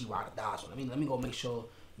 feel me, she ride or die. So let me go make sure,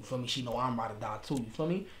 you feel me, she know I'm ride or die too. You feel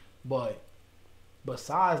me? But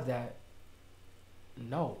besides that,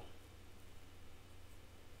 no.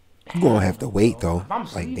 You gonna have to wait though. If I'm Like,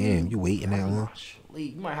 sleeping, damn, you waiting that long?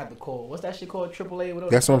 You might have to call. What's that shit called? AAA.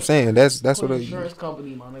 Whatever. That's what I'm saying. That's Call what the insurance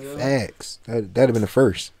company, my nigga. Facts. That'd have been the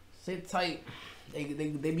first. Sit tight. They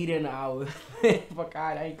be there in an hour. Fuck,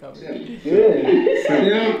 I ain't coming.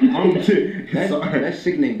 That's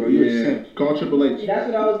sickening, bro. You're a simp. Call AAA. That's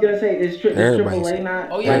what I was gonna say. Is Everybody's- AAA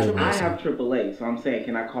not? Oh, yeah, like, AAA. I have AAA, so I'm saying,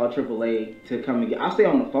 can I call AAA to come and get? I'll stay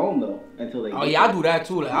on the phone though until they. Oh yeah, I do that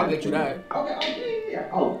too. Like I'll get you that. Okay, yeah.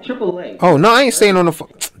 Oh, AAA. Oh no, I ain't staying on the phone.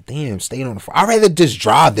 Damn, staying on the phone. I'd rather just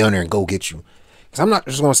drive down there and go get you. Cause I'm not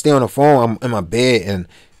just gonna stay on the phone. I'm in my bed and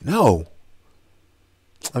no.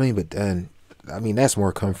 I mean, but then that's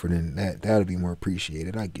more comforting. That'll be more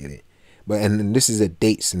appreciated. I get it. But and this is a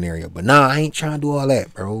date scenario. But nah, I ain't trying to do all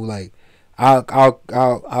that, bro. Like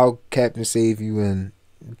I'll Captain Save you and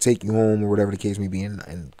take you home or whatever the case may be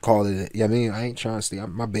and call it. Yeah, I mean, I ain't trying to stay.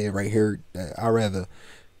 My bed right here. I'd rather.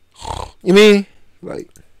 You mean like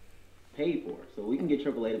Paid for, so we can get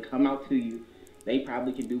AAA to come out to you. They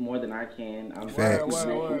probably can do more than I can. I'm Facts.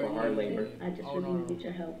 for hard labor. I just really need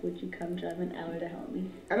your help. Would you come drive an hour to help me?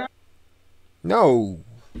 no.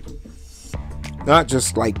 Not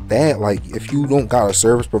just like that. Like if you don't got a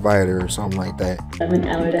service provider or something like that. Drive an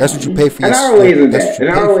hour to That's help what you me. pay for. An Your hour away isn't that's bad. what you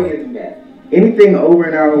An pay hour for. away isn't bad. Anything over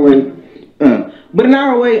an hour away, but an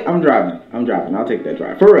hour away, I'm driving. I'll take that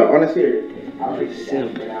drive. For real, on a serious. I'll take that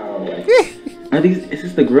for an hour away. Is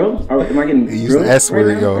this the grill? Am I getting Use grilled the S word,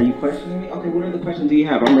 right now? yo. Are you questioning me? Okay, what other questions do you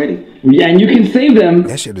have? I'm ready. Yeah, and you can save them.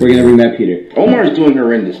 That shit is We're gonna bad. bring that Peter. Omar's doing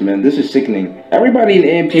horrendous, man. This is sickening. Everybody in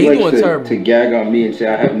AMP He likes doing terrible. to gag on me and say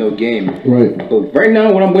I have no game. Right. But right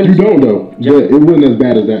now, what I'm You witnessing... don't though. But it wasn't as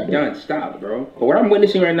bad as that. Though. John, stop, bro. But what I'm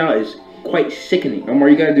witnessing right now is quite sickening. Omar,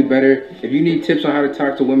 you gotta do better. If you need tips on how to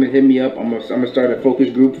talk to women, hit me up. I'm gonna start a focus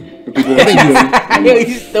group for people.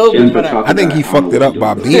 He's stupid for that. I think he fucked it up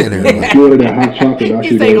by being there. Like, You ordered that hot chocolate. I He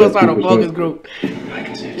should say he go gonna start a to focus 2%. group.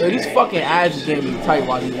 Yo, these fucking ads is getting me tight,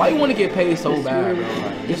 Why you want to get paid so bad, bro?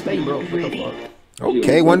 Like, just stay broke. What the fuck?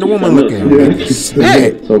 okay, Wonder Woman looking. Yeah.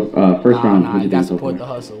 Shit. So first round. Nah, who's you it gotta been so support the far?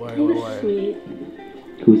 hustle. Word. Sweet.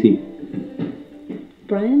 Who's he?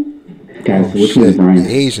 Brian? Guys, Oh, which one is shit. Brian?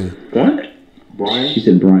 Asian. What? Brian? She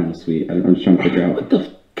said Brian was sweet. I'm just trying to figure out. What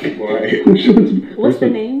the What's the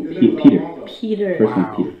name? Peter. Peter. First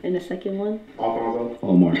one's Peter. And the second one?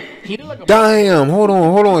 Omar. Damn. Hold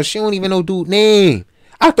on. She don't even know dude name.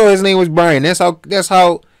 I thought his name was Brian. That's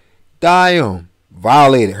how. Damn.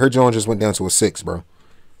 Violated. Her Jones just went down to a 6, bro.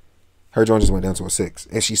 Her Jones just went down to a 6.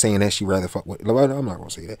 And she's saying that she rather fuck with. I'm not gonna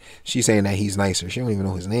say that. She's saying that he's nicer. She don't even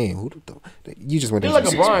know his name. Who the you just went You're down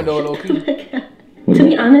like to a a 6. Brian, bro. though, low-key. To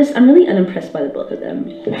be honest, I'm really unimpressed by the both of them.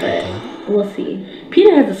 But we'll see.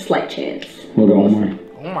 Peter has a slight chance. Hold on, Omar.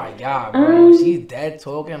 Oh my god, bro. She's dead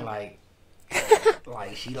talking like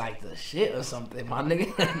she like the shit or something, my nigga.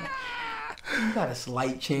 You got a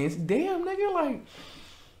slight chance. Damn, nigga, like.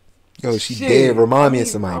 Yo, she shit. dead. Remind me of I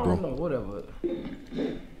somebody, don't bro. know, whatever.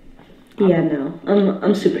 Yeah, no.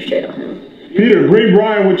 I'm super straight on him. Peter, bring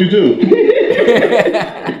Brian what you do.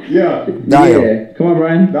 Yeah. Yeah. Come on,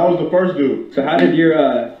 Brian. That was the first dude. So how did your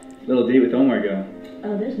little date with Omar go?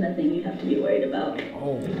 Oh, there's nothing you have to be worried about.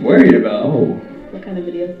 Oh. Worried about? Oh. What kind of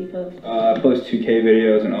videos do you post? I post 2K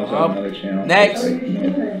videos and also have another channel. Next. Like, you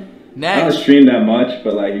know, I Next. don't stream that much,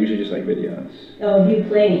 but like usually just like videos. Oh, you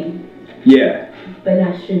playing, Yeah. but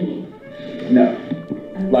not streaming. No.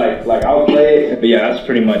 Like I'll play, but yeah, that's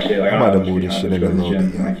pretty much it. Like I'm I about don't to move know, this I shit just in a go to the little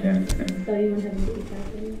gym bit, when I can. Yeah. So you want to have a movie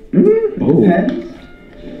party? Oh.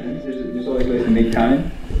 Depends. There's always ways to make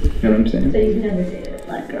time. You know what I'm saying? So you've never dated a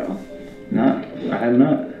black girl? Not. I have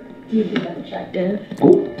not. Do you think I'm attractive?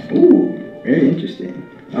 Oh. Ooh. Very interesting.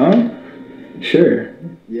 Sure.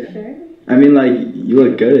 Yeah. Sure. I mean, like, you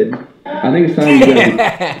look good. I think it's time you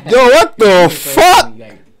gotta Yo, what the fuck?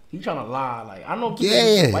 Like, he trying to lie. Like, I know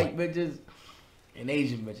Yeah. white bitches and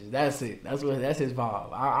Asian bitches. That's it. That's his vibe.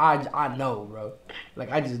 I know, bro.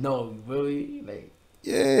 Like, I just know. Really, like.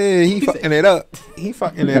 Yeah, he fucking it up. He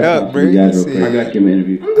fucking it up, bro. I got to give him an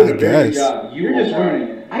interview. I guess. You're just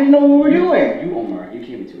running. I didn't know what we were doing. You, Omar, you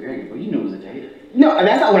can't be too arrogant, but you knew it was a date. No,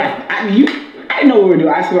 that's not what I didn't know what we were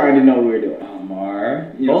doing. I swear I didn't know what we were doing.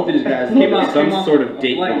 Omar, both of these guys came out some sort of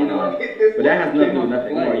date going on, but that has nothing to do with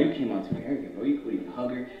nothing. Omar, you came out too arrogant, bro. You couldn't even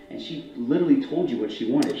hug her, and she literally told you what she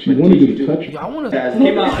wanted. She wanted you to touch her. Yeah, I want to. Guys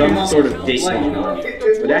came out some sort of date going on,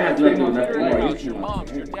 but that has nothing to do with nothing. Omar, you came out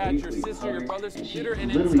too arrogant, bro. You couldn't even hug her, and she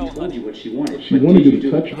literally told you what she wanted. She wanted you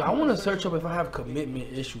to touch her. Yeah, I want to search up if I have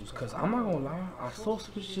commitment issues, cause I'm not gonna lie, I saw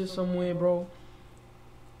some shit somewhere, bro.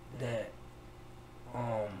 That,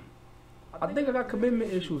 I think I got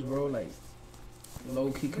commitment issues, bro. Like,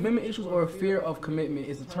 low key commitment issues or fear of commitment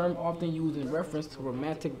is a term often used in reference to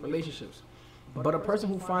romantic relationships. But a person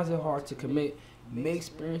who finds it hard to commit may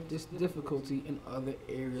experience this difficulty in other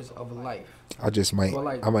areas of life. I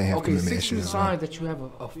might have commitment 16 issues. signs that you have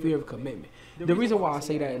a fear of commitment. The reason why I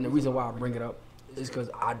say that and the reason why I bring it up is because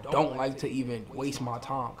I don't like to even waste my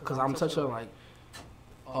time. Because I'm such a like,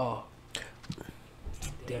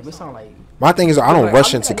 damn, it sound like. My thing is, I don't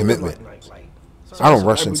rush into commitment. I don't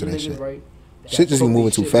rush into that shit. Shit just be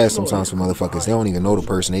moving too fast sometimes for motherfuckers. They don't even know the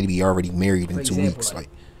person. They be already married in 2 weeks. Like,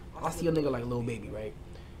 I see a nigga like Lil Baby, right?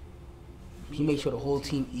 He makes sure the whole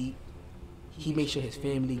team eat. He makes sure his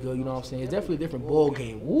family good. You know what I'm saying? It's definitely a different ball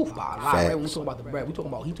game. Woof, by a lot, right? When we talk about the bread, he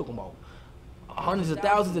talking about hundreds of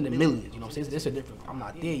thousands and the millions. You know what I'm saying? It's a different. I'm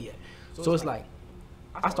not there yet. So it's like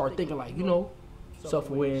I start thinking like, you know,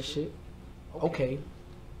 self-aware and shit. Okay,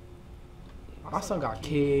 my son got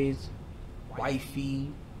kids, wifey,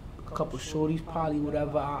 a couple shorties, probably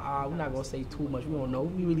whatever. We're not gonna say too much. We don't know.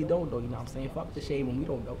 We really don't know. You know what I'm saying? Fuck the shade when we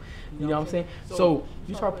don't know. You know what I'm saying? So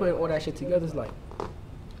you start putting all that shit together. It's like,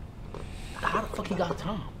 how the fuck he got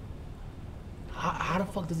time? How the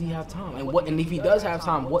fuck does he have time? And what? And if he does have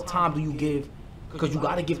time, what time do you give? Because you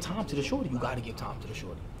gotta give time to the shorty. You gotta give time to the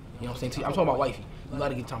shorty. You know what I'm saying? I'm talking about wifey. You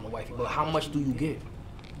gotta give time to wifey. But how much do you give?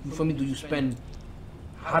 You feel me? Do you spend?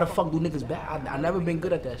 How the fuck do niggas back? I never been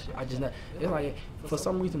good at that shit. I just it's like for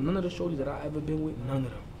some reason none of the shorties that I ever been with, none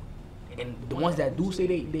of them. And the ones that do say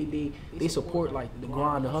they support like the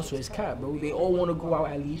grind, the hustle is cap, bro. They all want to go out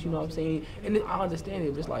at least, you know what I'm saying? And I understand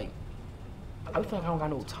it, but it's like I feel like I don't got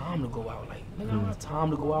no time to go out. Like nigga, I don't got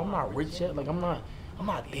time to go out. I'm not rich yet. Like I'm not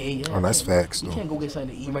there yet. oh, that's facts. You can't go get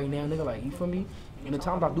something to eat right now, nigga. Like you feel me? And the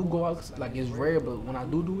times I do go out, like it's rare, but when I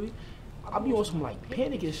do it, I be on some like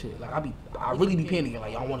panic and shit. Like I really be panicking.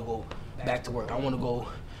 Like I want to go back to work. I want to go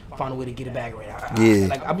find a way to get a bag right now. Yeah.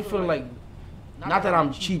 Like I be feeling like, not that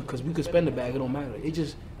I'm cheap, because we could spend the bag. It don't matter. It's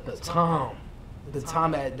just the time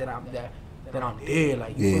that I'm there.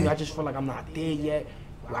 Like you feel me? I just feel like I'm not there yet.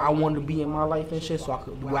 Where I want to be in my life and shit. So I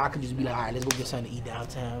could just be like, all right, let's go get something to eat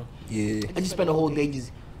downtown. Yeah. I just spend the whole day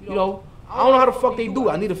just, you know. I don't know how the fuck they do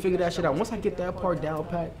it. I need to figure that shit out. Once I get that part down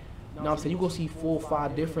pat, you know what I'm saying? You gonna see 4 or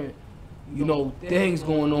 5 different, you know, things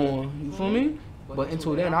going on. You feel me? But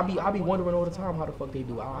until then, I be wondering all the time how the fuck they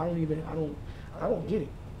do it. I don't get it.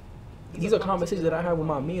 These are conversations that I have with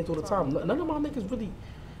my mans all the time. None of my niggas really.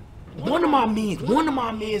 One of my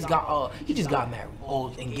mans got he just got married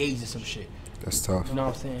or engaged in some shit. That's tough. You know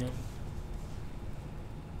what I'm saying?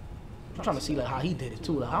 I'm trying to see like how he did it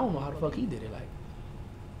too. Like I don't know how the fuck he did it. Like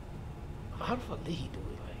how the fuck did he do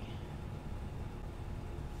it?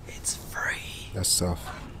 Like it's free. That's tough.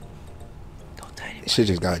 This shit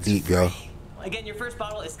just got deep, yo. Again, your first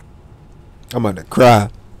bottle is. I'm about to cry.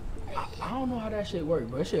 I don't know how that shit work,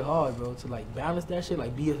 bro. That shit hard, bro. To like balance that shit,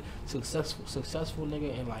 like be a successful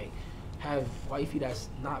nigga, and like have wifey that's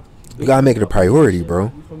not. You gotta make it a priority,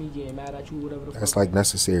 bro. You feel me? Getting mad at you, whatever. The That's fuck. like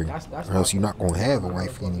necessary, That's or else you're not gonna have a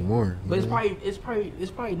wife anymore. But it's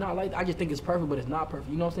probably not like. I just think it's perfect, but it's not perfect.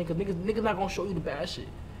 You know what I'm saying? Because niggas not gonna show you the bad shit. You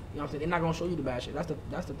know what I'm saying? They're not gonna show you the bad shit.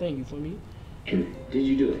 That's the thing. You feel me? Did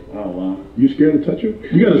you do it? Oh wow. You scared to touch her?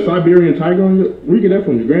 You got a Siberian tiger on your. Where you get that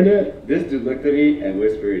from? Your granddad? This dude looked at me and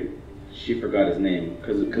whispered, "She forgot his name."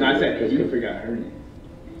 Because I said because you forgot her name.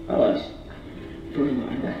 Oh. I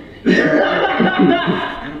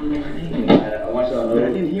don't know her name. I want y'all to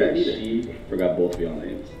know that she forgot both of y'all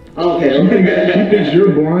names. Oh, okay. She thinks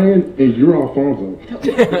you're Brian and you're Alfonso. Come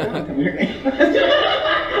here. I'm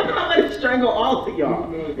gonna strangle all of y'all.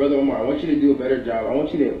 Brother Omar, I want you to do a better job. I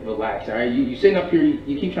want you to relax, all right? You sitting up here,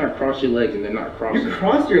 you keep trying to cross your legs and they're not crossing. You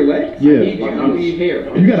cross your legs? Yeah. You hair,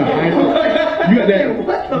 bro. You got a high, you got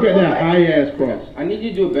that high ass cross. I need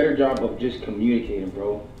you to do a better job of just communicating,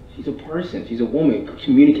 bro. She's a person. She's a woman.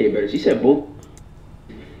 Communicate better. She said both.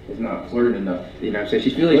 It's not flirting enough. You know what I'm saying? She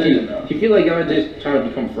feel like y'all just trying to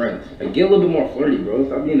become friends. Like, get a little bit more flirty, bro.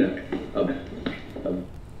 Stop being a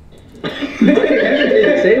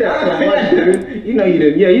say that so much, dude. You know you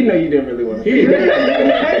didn't. Yeah, you know you didn't really want to. You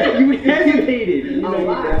hesitated. You know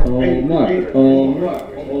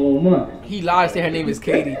Oh my. He lies. Say her name is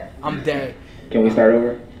Katie. I'm dead. Can we start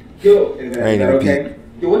over? Yo, is that okay?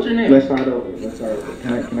 Yo, what's your name? Let's start over.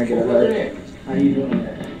 Can I get a hug? How you doing?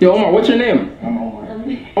 Yo, Omar, what's your name? I'm Omar.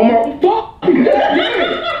 Omar, fuck!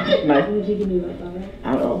 Nice. Would you give me my flowers?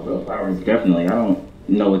 Oh, bro, flowers, definitely. I don't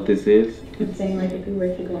know what this is. I'm saying, like, if we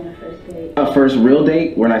were to go on a first date. A first real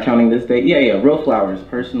date? We're not counting this date? Yeah, real flowers.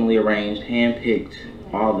 Personally arranged, hand-picked,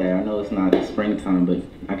 all that. I know it's not springtime, but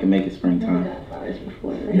I can make it springtime. I've got flowers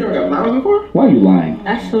before. You never got flowers before? Why are you lying?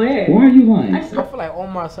 I swear. Why are you lying? I feel like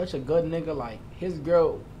Omar's such a good nigga. Like, his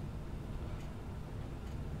girl,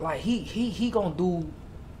 like, he gonna do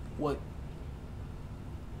what,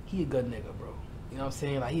 he a good nigga, bro. You know what I'm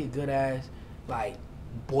saying? Like, he a good ass, like,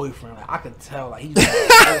 boyfriend. Like, I could tell, like,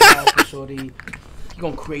 he's for shorty. He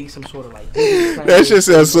gonna create some sort of, like, that shit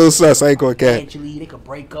sounds so sus. I ain't gonna cap. Eventually, they could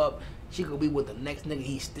break up. She could be with the next nigga.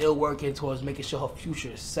 He's still working towards making sure her future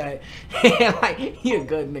is set. Like, he a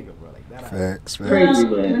good nigga, bro. Like that. Facts. Crazy,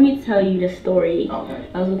 let me tell you the story. Okay.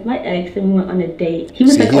 I was with my ex and we went on a date. He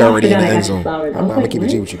was like, he "Oh, I already in forgot the I end got you zone. flowers." I'm gonna keep it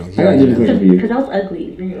G with you though. Because I was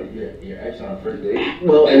ugly. Your ex on a first date?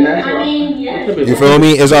 Well, and that's I mean, yes. You feel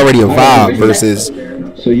me? It's already a vibe versus.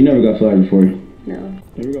 So you never got flowers before?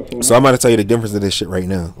 No. So I'm about to tell you the difference of this shit right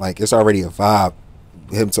now. Like, it's already a vibe.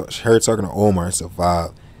 Her talking to Omar, it's a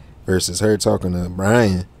vibe. Versus her talking to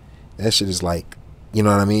Brian, that shit is like, you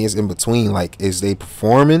know what I mean? It's in between. Like, is they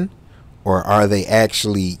performing or are they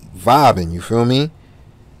actually vibing? You feel me?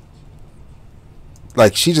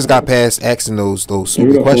 Like, she just got past asking those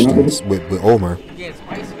stupid questions with Omar. You getting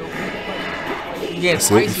spicy though. You getting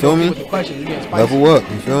That's it, you spicy feel though me? with the questions. You getting spicy. Level up,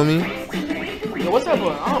 you feel me? Yo, what's up, bro?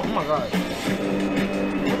 Oh my god.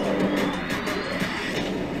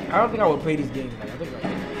 I don't think I would play these games. Like, I think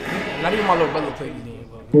like, not even my little brother play these games.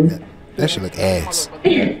 That shit look ass.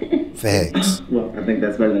 Facts. Well, I think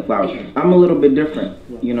that's better than flowers. I'm a little bit different,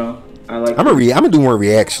 you know. I'm gonna do more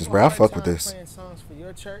reactions, bro. I fuck with this. Songs for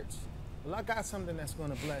your church. Well, I got something that's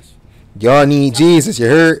gonna bless you. Y'all need Jesus, you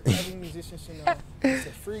heard? Every musician should know. It's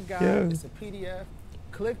a free guide. Yeah. It's a PDF.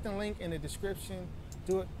 Click the link in the description.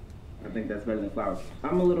 Do it. I think that's better than flowers.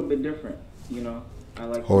 I'm a little bit different, you know. I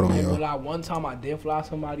like. Hold on, I ain't yo. gonna lie, one time I did fly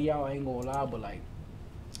somebody out. I ain't gonna lie, but like,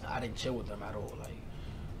 I didn't chill with them at all. Like,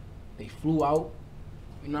 they flew out.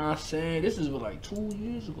 You know what I'm saying? This is like 2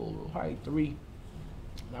 years ago, probably 3. You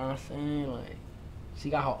know what I'm saying? Like, she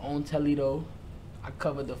got her own telly though. I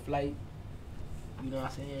covered the flight. You know what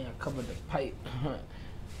I'm saying? I covered the pipe. You know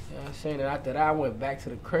what I'm saying? And after that, I went back to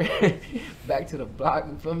the crib, back to the block.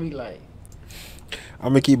 You feel me? Like, I'm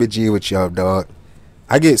gonna keep it G with y'all, dog.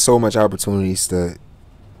 I get so much opportunities to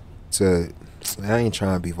I ain't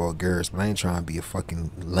trying to be vulgar, but I ain't trying to be a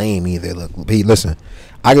fucking lame either. Look, hey, listen,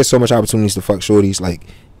 I get so much opportunities to fuck shorties. Like,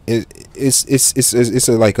 it's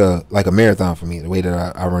like a marathon for me. The way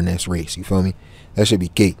that I run this race, you feel me? That should be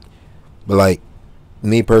cake. But like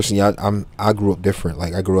me personally, I grew up different.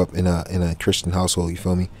 Like, I grew up in a Christian household. You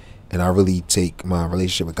feel me? And I really take my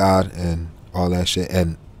relationship with God and all that shit,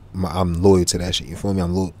 and I'm loyal to that shit. You feel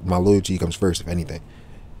me? My loyalty comes first, if anything.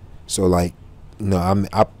 So like, no,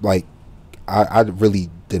 I really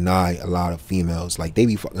deny a lot of females. Like, they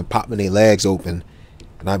be fucking popping their legs open,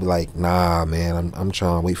 and I be like, nah, man, I'm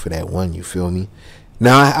trying to wait for that one. You feel me?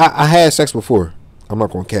 Now I had sex before. I'm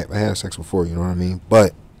not gonna cap. I had sex before. You know what I mean?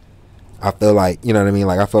 But I feel like, you know what I mean?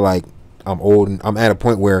 Like, I feel like I'm old and I'm at a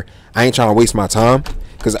point where I ain't trying to waste my time,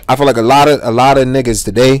 because I feel like a lot of niggas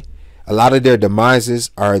today, a lot of their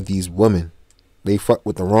demises are these women. They fuck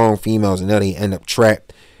with the wrong females and now they end up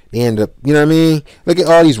trapped. They end up, you know what I mean? Look at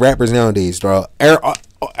all these rappers nowadays, dog.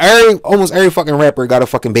 Almost every fucking rapper got a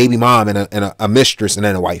fucking baby mom and a mistress and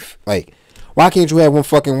then a wife. Like, why can't you have one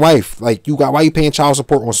fucking wife? Like, why you paying child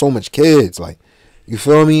support on so much kids? Like, you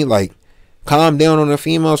feel me? Like, calm down on the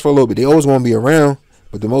females for a little bit. They always gonna be around,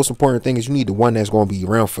 but the most important thing is you need the one that's gonna be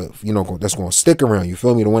around for, you know, that's gonna stick around. You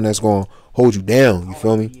feel me? The one that's gonna hold you down. You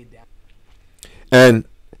feel me? And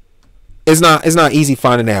it's not easy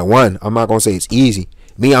finding that one. I'm not gonna say it's easy.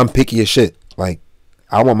 Me, I'm picky as shit. Like,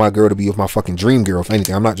 I want my girl to be with my fucking dream girl. If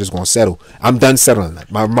anything, I'm not just gonna settle. I'm done settling.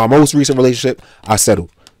 My most recent relationship, I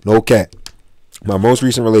settled. No cat. My most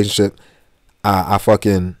recent relationship, I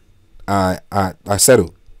settled.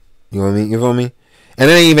 You know what I mean? You feel me? And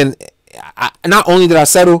it ain't even. Not only did I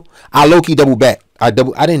settle, I low key double back. I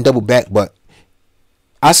didn't double back, but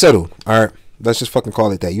I settled. All right. Let's just fucking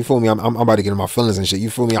call it that. You feel me? I'm about to get in my feelings and shit.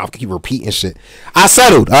 You feel me? I'll keep repeating shit. I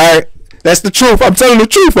settled. All right. That's the truth. I'm telling the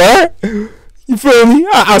truth. All right. You feel me?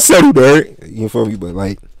 I settled. All right. You feel me? But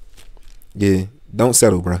like, yeah, don't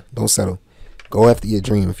settle, bro. Don't settle. Go after your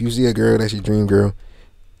dream. If you see a girl that's your dream girl,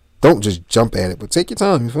 don't just jump at it. But take your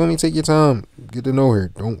time. You feel me? Take your time. Get to know her.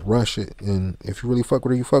 Don't rush it. And if you really fuck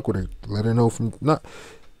with her, you fuck with her. Let her know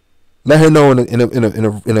Let her know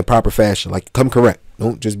in a proper fashion. Like, come correct.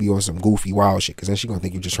 Don't just be on some goofy wild shit, because then she gonna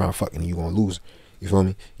think you just trying to fuck and you gonna lose. You feel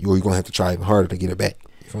me? You're gonna have to try even harder to get her back.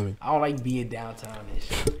 You feel me? I don't like being downtown and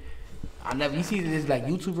shit. You see this like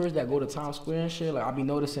YouTubers that go to Times Square and shit. Like I be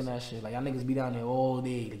noticing that shit. Like y'all niggas be down there all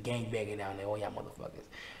day, the gang banging down there. All y'all motherfuckers.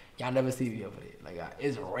 Y'all never see me over there. Like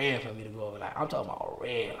it's rare for me to go over. Like I'm talking about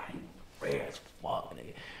rare, like rare as fuck,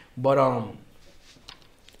 nigga. But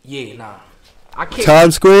yeah, nah. I can't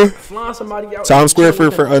Times Square? Flying somebody out. Times Square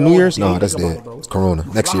for New Year's? No, that's dead. It's Corona.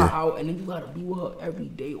 Next year. Out and then you gotta be with her every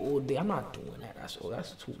day, all day. I'm not doing that. That's too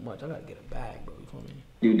much. I gotta get a bag, bro. You feel me?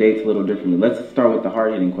 Do dates a little differently. Let's start with the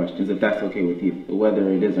hard-hitting questions, if that's okay with you. Whether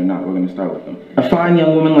it is or not, we're gonna start with them. A fine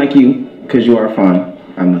young woman like you, because you are fine,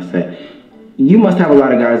 I must say, you must have a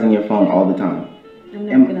lot of guys in your phone all the time. I'm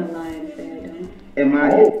not gonna lie and say I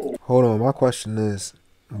don't. Hold on. My question is,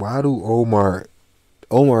 why do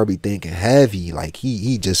Omar be thinking heavy? Like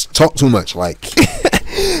he just talk too much. Like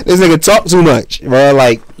this nigga talk too much, bro.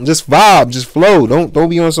 Like just vibe, just flow. Don't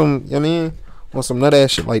be on some, you know what I mean, on some nut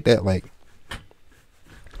ass shit like that. Like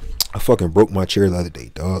I fucking broke my chair the other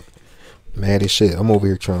day, dog. Mad as shit. I'm over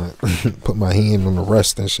here trying to put my hand on the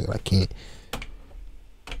rest and shit. I can't.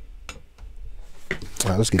 All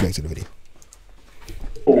right, let's get back to the video.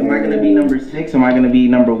 Am I gonna be number 6? Am I gonna be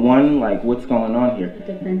number 1? Like, what's going on here? It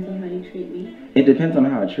depends on how you treat me. It depends on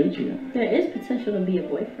how I treat you. There is potential to be a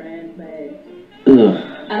boyfriend, but Ugh.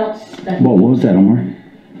 I don't study. What was that, Omar?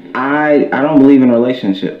 I don't believe in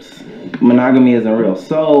relationships. Monogamy isn't real.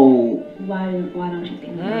 So Why don't you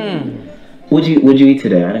think that? What'd you eat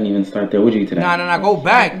today? I didn't even start there. What'd you eat today? Nah, go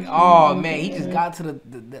back. Oh man, he just got to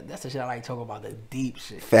that's the shit I like talking about, the deep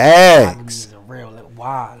shit. Facts. Real,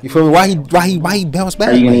 why? You feel me? Why he bounce back?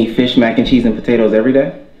 Are you gonna eat fish, mac and cheese, and potatoes every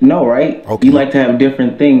day? No, right? Okay. You like to have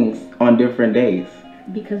different things on different days.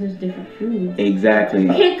 Because there's different foods. Exactly. You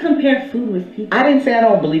can't compare food with people. I didn't say I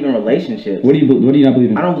don't believe in relationships. What do you not believe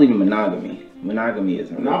in? I don't believe in monogamy. Monogamy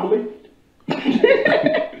isn't real. Monopoly?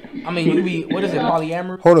 I mean, you be, what is it,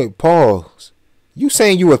 polyamorous? Hold on, pause. You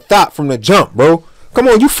saying you a thought from the jump, bro? Come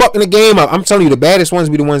on, you fucking the game up. I'm telling you, the baddest ones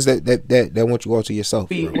be the ones that want you all to yourself.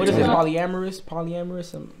 What is it,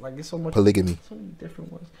 polyamorous? And like it's so much polygamy. So many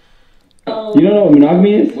different ones. You don't know what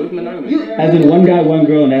monogamy is? What is monogamy? As in one guy, one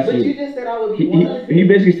girl, and that's But it. you just said I would be He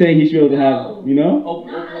basically saying he should be able to have, you know,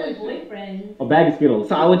 boyfriend. a bag of Skittles.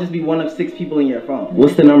 So I would just be one of 6 people in your phone.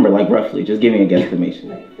 What's the number, like roughly? Just give me a guesstimation.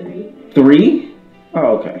 Like 3. 3?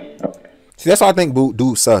 Oh, okay. Okay. See, that's why I think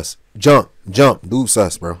dude sus. Jump, dude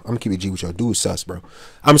sus, bro. I'm gonna keep it G with y'all. Dude sus, bro.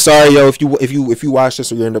 I'm sorry, yo, if you watch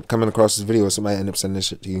this or you end up coming across this video or somebody end up sending this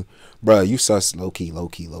shit to you, bro. You sus, low key, bro.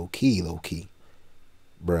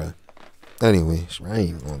 Anyway, I ain't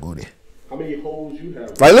even gonna go there. How many holes you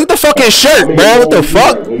have? Like, look at the fucking shirt, bro. What the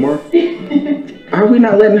fuck? Are we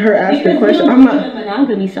not letting her ask the question? I'm not.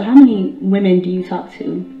 Monogamy. So how many women do you talk to?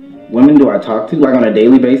 Women do I talk to, like on a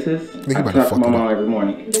daily basis? Think I about talk the to fuck my it mom up. every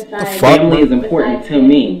morning. Besides, Family is important to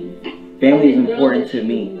me. Family is important to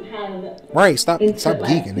me. Right, stop intellect,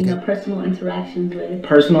 geeking, you know, nigga. personal interactions with.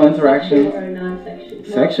 Personal interactions. Sexual or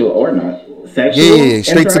non-sexual. Sexual or not. Sexual. Yeah,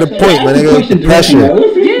 straight to the point, my nigga. The pressure.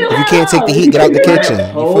 If you can't take the heat, get out the kitchen.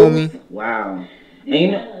 You feel me? Wow. And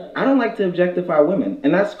you know, I don't like to objectify women,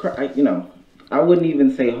 and that's you know, I wouldn't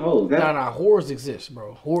even say hoes. Nah, whores exist,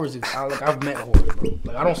 bro. Whores exist. I've met whores, bro.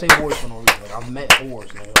 Like I don't say whores for no reason. Like I've met whores,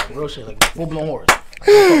 nigga. Like real shit, like full blown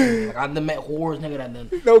whores. Like I've met whores, nigga. That then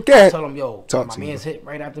Okay. I tell them, yo, Talk my to man's hit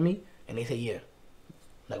right after me, and they say yeah.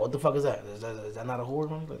 Like what the fuck is that? Is that not a whore,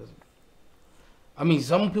 man? Like, I mean,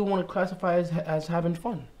 some people want to classify as having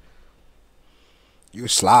fun. You a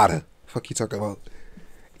slaughter. Fuck you talking about?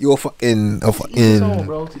 You a fucking To each his own,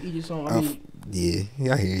 bro. To each his own. I mean,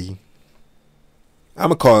 yeah, I hear you.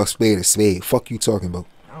 I'ma call a spade a spade. Fuck you talking about?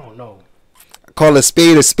 I don't know. Call a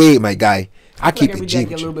spade, my guy. I keep every it day I G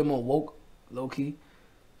get a with little you. bit more woke, low key.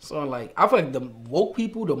 So like, I feel like the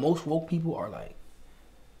most woke people are like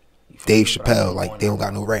Dave me? But I Chappelle, be like going they don't out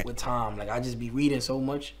got no rap. with time. Like I just be reading so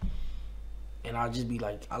much, and I just be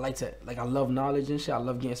like, I like to like I love knowledge and shit. I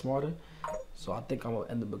love getting smarter. So I think I'm gonna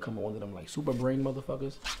end up becoming one of them like super brain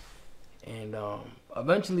motherfuckers. And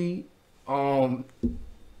eventually, some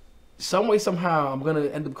way somehow I'm gonna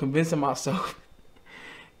end up convincing myself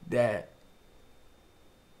that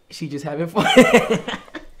she just having fun.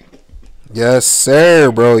 Yes,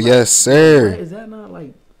 sir, bro. Yes, sir. Is that not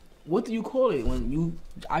like, what do you call it when you?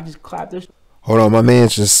 I just clap this. Hold on, my man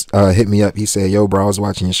just hit me up. He said, "Yo, bro, I was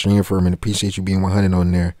watching your stream for a minute. Appreciate you being 100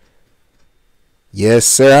 on there." Yes,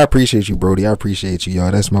 sir. I appreciate you, Brody. I appreciate you,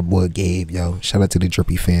 y'all. That's my boy Gabe, yo. Shout out to the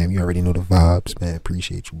Drippy fam. You already know the vibes, man.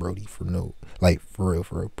 Appreciate you, Brody. For real,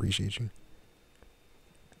 appreciate you.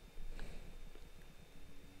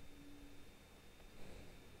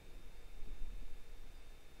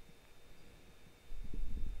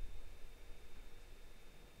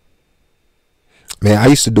 Man, I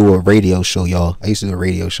used to do a radio show, y'all. I used to do a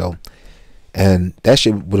radio show. And that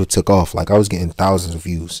shit would have took off. Like, I was getting thousands of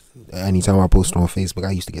views. Anytime I posted on Facebook,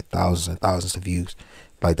 I used to get thousands and thousands of views.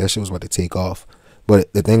 Like, that shit was about to take off.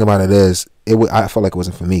 But the thing about it is, I felt like it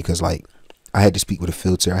wasn't for me because, like, I had to speak with a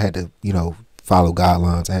filter. I had to, follow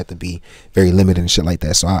guidelines. I had to be very limited and shit like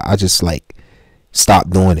that. So I just, like, stopped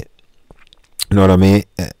doing it. You know what I mean?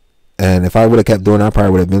 And if I would have kept doing it, I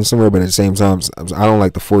probably would have been somewhere. But at the same time, I don't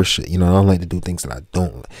like to force shit. I don't like to do things that I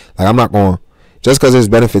don't like. Like, I'm not going... Just because there's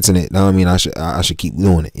benefits in it, I mean, I should keep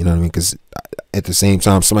doing it. You know what I mean? Because at the same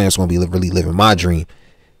time, somebody else gonna be really living my dream,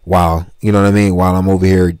 while while I'm over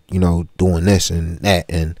here, doing this and that,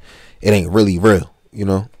 and it ain't really real,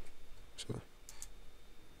 So,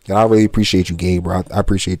 yeah, I really appreciate you, Gabe, bro. I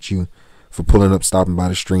appreciate you for pulling up, stopping by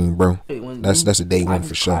the stream, bro. That's a day one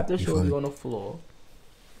for sure. You feel me? On the floor,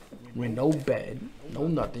 with no bed, no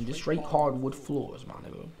nothing, just straight hardwood floors, my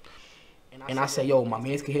nigga. And I say, yo, my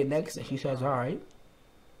man's can hit next. And she says, all right.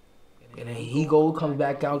 And then he comes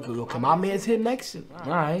back out, yo, can my man's hit next? All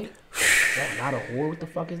right. That's not a whore. What the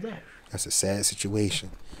fuck is that? That's a sad situation.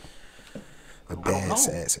 A bad,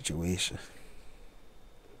 sad situation.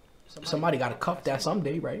 Somebody got to cuff that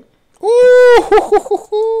someday, right?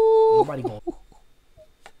 Ooh. Nobody going.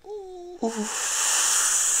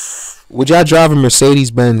 Would y'all drive a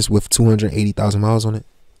Mercedes-Benz with 280,000 miles on it?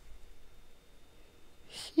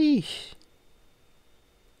 Sheesh.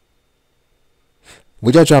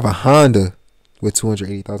 Would y'all drive a Honda with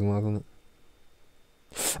 280,000 miles on it?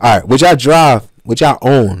 Alright, would y'all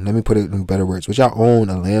own, let me put it in better words, would y'all own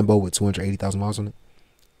a Lambo with 280,000 miles on it?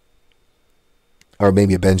 Or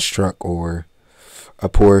maybe a Benz truck or a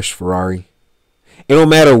Porsche, Ferrari? It don't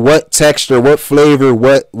matter what texture, what flavor,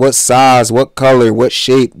 what size, what color, what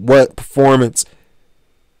shape, what performance.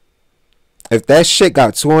 If that shit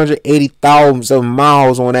got 280,000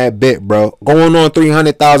 miles on that bit, bro, going on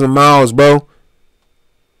 300,000 miles, bro,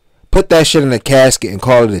 put that shit in a casket and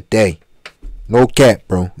call it a day. No cap,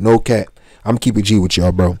 bro. No cap. I'm keeping G with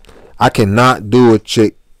y'all, bro. I cannot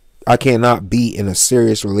be in a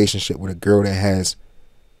serious relationship with a girl that has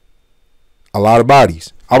a lot of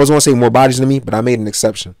bodies. I was going to say more bodies than me, but I made an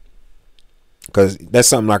exception. Because that's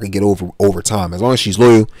something I can get over time. As long as she's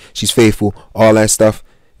loyal, she's faithful, all that stuff.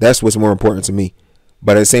 That's what's more important to me.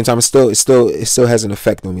 But at the same time, it still has an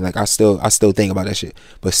effect on me. Like, I still think about that shit.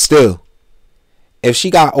 But still, if she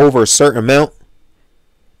got over a certain amount,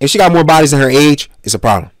 if she got more bodies than her age, it's a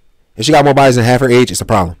problem. If she got more bodies than half her age, it's a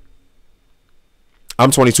problem.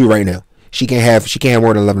 I'm 22 right now. She can't have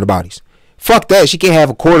more than 11 bodies. Fuck that. She can't have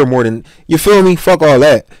a quarter more than, you feel me? Fuck all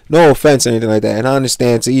that. No offense or anything like that. And I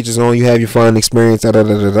understand, to each his own. You have your fun experience, da da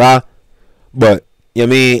da da da. But you know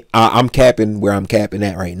what I mean? I'm capping where I'm capping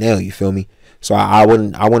at right now. You feel me? So I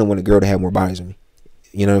wouldn't want a girl to have more bodies than me.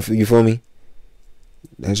 You feel me?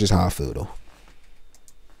 That's just how I feel though.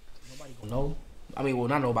 Nobody gonna know. I mean, well,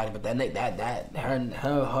 not nobody, but her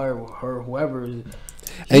whoever.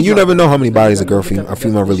 And you never know how many bodies a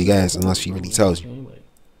female really has unless she really tells you.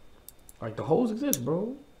 Like, the hoes exist,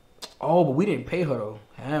 bro. Oh, but we didn't pay her though.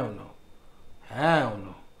 Hell no.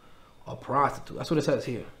 A prostitute. That's what it says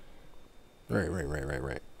here.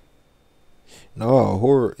 Right. No, a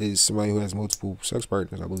whore is somebody who has multiple sex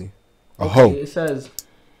partners, I believe. A hoe. It says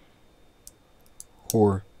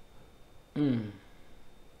whore. A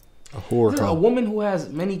whore. A woman who has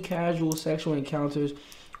many casual sexual encounters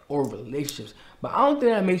or relationships. But I don't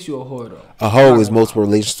think that makes you a whore though. A hoe is multiple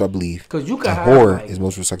relationships, I believe. Because you can a have, whore is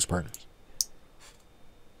multiple sex partners.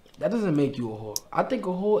 That doesn't make you a whore. I think a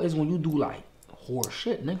whore is when you do like whore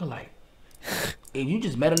shit, nigga. Like, if you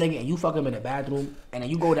just met a nigga and you fuck him in the bathroom and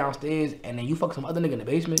then you go downstairs and then you fuck some other nigga in the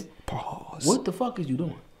basement. Pause. What the fuck is you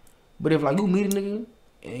doing? But if like you meet a nigga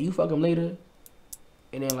and you fuck him later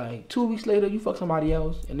and then like 2 weeks later you fuck somebody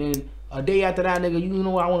else, and then a day after that, nigga, you know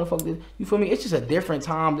what, I want to fuck this. You feel me? It's just a different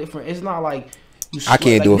time, different. It's not like I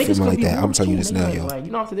can't like, do a niggas female could like be that. I'm whores telling you too, this nigga. now, yo. Like,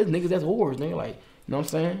 you know what I'm saying? There's niggas that's whores, nigga. Like, you know what I'm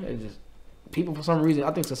saying? It's just people for some reason.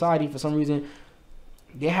 I think society for some reason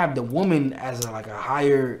they have the woman as a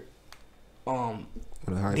higher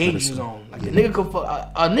danger zone. Like the nigga could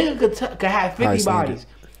fuck, a nigga could have 50 bodies,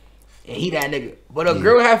 and he that nigga. But a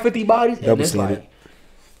girl have 50 bodies, and it's like,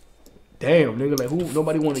 damn, nigga, like who?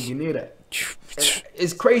 Nobody want to get near that. And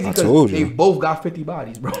it's crazy because they both got 50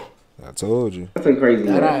 bodies, bro. I told you. That's a crazy.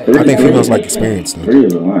 I think females like experience though.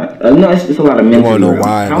 Really a lot. No, it's just a lot of men. You wanna know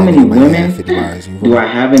why? How many women 50 bodies, do I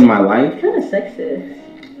have in my life? Kind of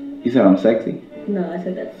sexist. You said I'm sexy. No, I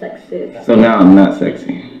said that's sexist. So now I'm not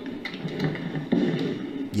sexy.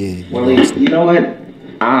 Yeah. Well, you know what?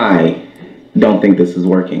 I don't think this is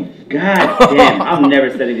working. God damn, I'm never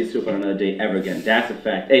setting these two up on another date ever again. That's a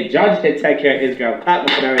fact. Hey, John just take care of his girl. Clap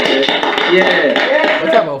for that right there. Yeah. We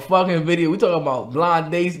talking about fucking video. We talking about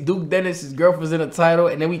blind dates. Duke Dennis' girlfriend's in the title,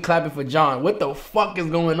 and then we clapping for John. What the fuck is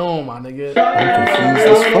going on, my nigga? I'm confused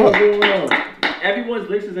as fuck. Everyone's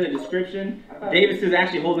links is in the description. Davis is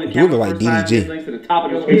actually holding the You camera. look like DDG. Links to the top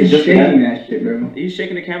of the He's description. just shaking that shit, bro. Are you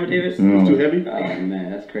shaking the camera, Davis? No. It's too heavy? Oh, man,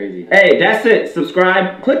 that's crazy. Hey, that's it.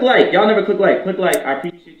 Subscribe. Click like. Y'all never click like. Click like. I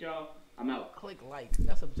appreciate y'all. I'm out. Click like.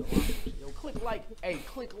 That's a yo. Click like. Hey,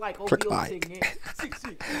 click like. Click like.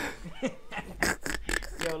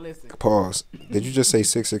 Yo, listen. Pause. Did you just say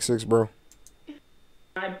 666, bro?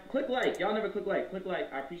 Click like. Y'all never click like. Click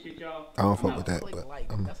like. I appreciate y'all. I don't fuck with that, but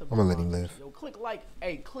I'm gonna let him live. Yo, click like.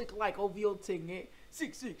 Hey, click like. OVO thing.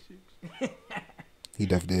 666. He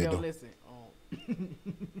definitely did Yo, though. listen.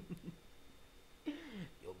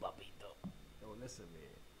 Yo, papito. Yo, listen, man.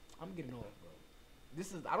 I'm getting off, bro.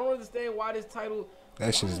 I don't understand why this title.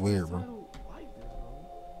 That shit is weird, bro. Like this,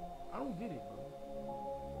 bro. I don't get it, bro.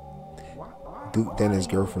 Why? Duke Dennis'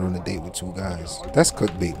 girlfriend on a date with 2 guys. That's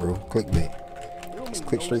clickbait, bro. Clickbait. It's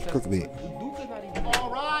click straight clickbait.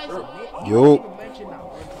 Yo.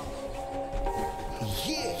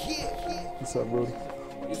 What's up, bro?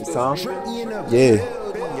 It's Tom?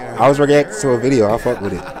 Yeah. I was reacting to a video. I fuck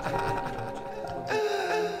with it.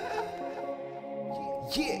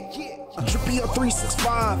 Drippy or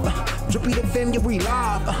 365, Drippy the fam, yeah we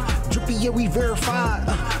live, Drippy yeah we verified,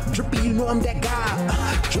 Drippy you know I'm that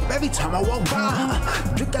guy, Drip every time I walk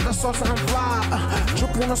by, Drip got the sauce and I'm fly,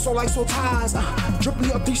 Drip on the soul like soul ties,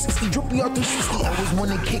 Drippy or 360, Drippy or 360. Always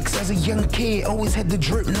wanted kicks as a young kid, always had the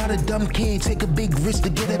drip, not a dumb kid. Take a big risk to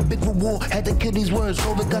get a big reward. Had to kill these words,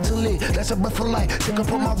 over got to live. That's a breath of life. Take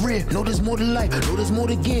up on my rear. Know there's more to life, know there's more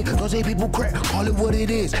to give. Those eight people crack, call it what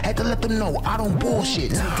it is. Had to let them know I don't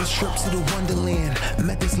bullshit. Take a trip to the Wonderland.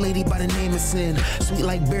 Met this lady by the name of Sin. Sweet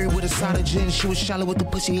like berry with a side of gin. She was shallow with the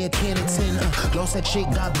pussy at can of 10. Lost that chick,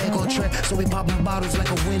 got back on track. So we popping bottles like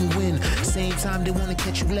a win-win. Same time they wanna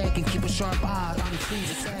catch you lacking. Keep a sharp eye. I'm the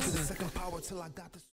assassin. Second power till I got this.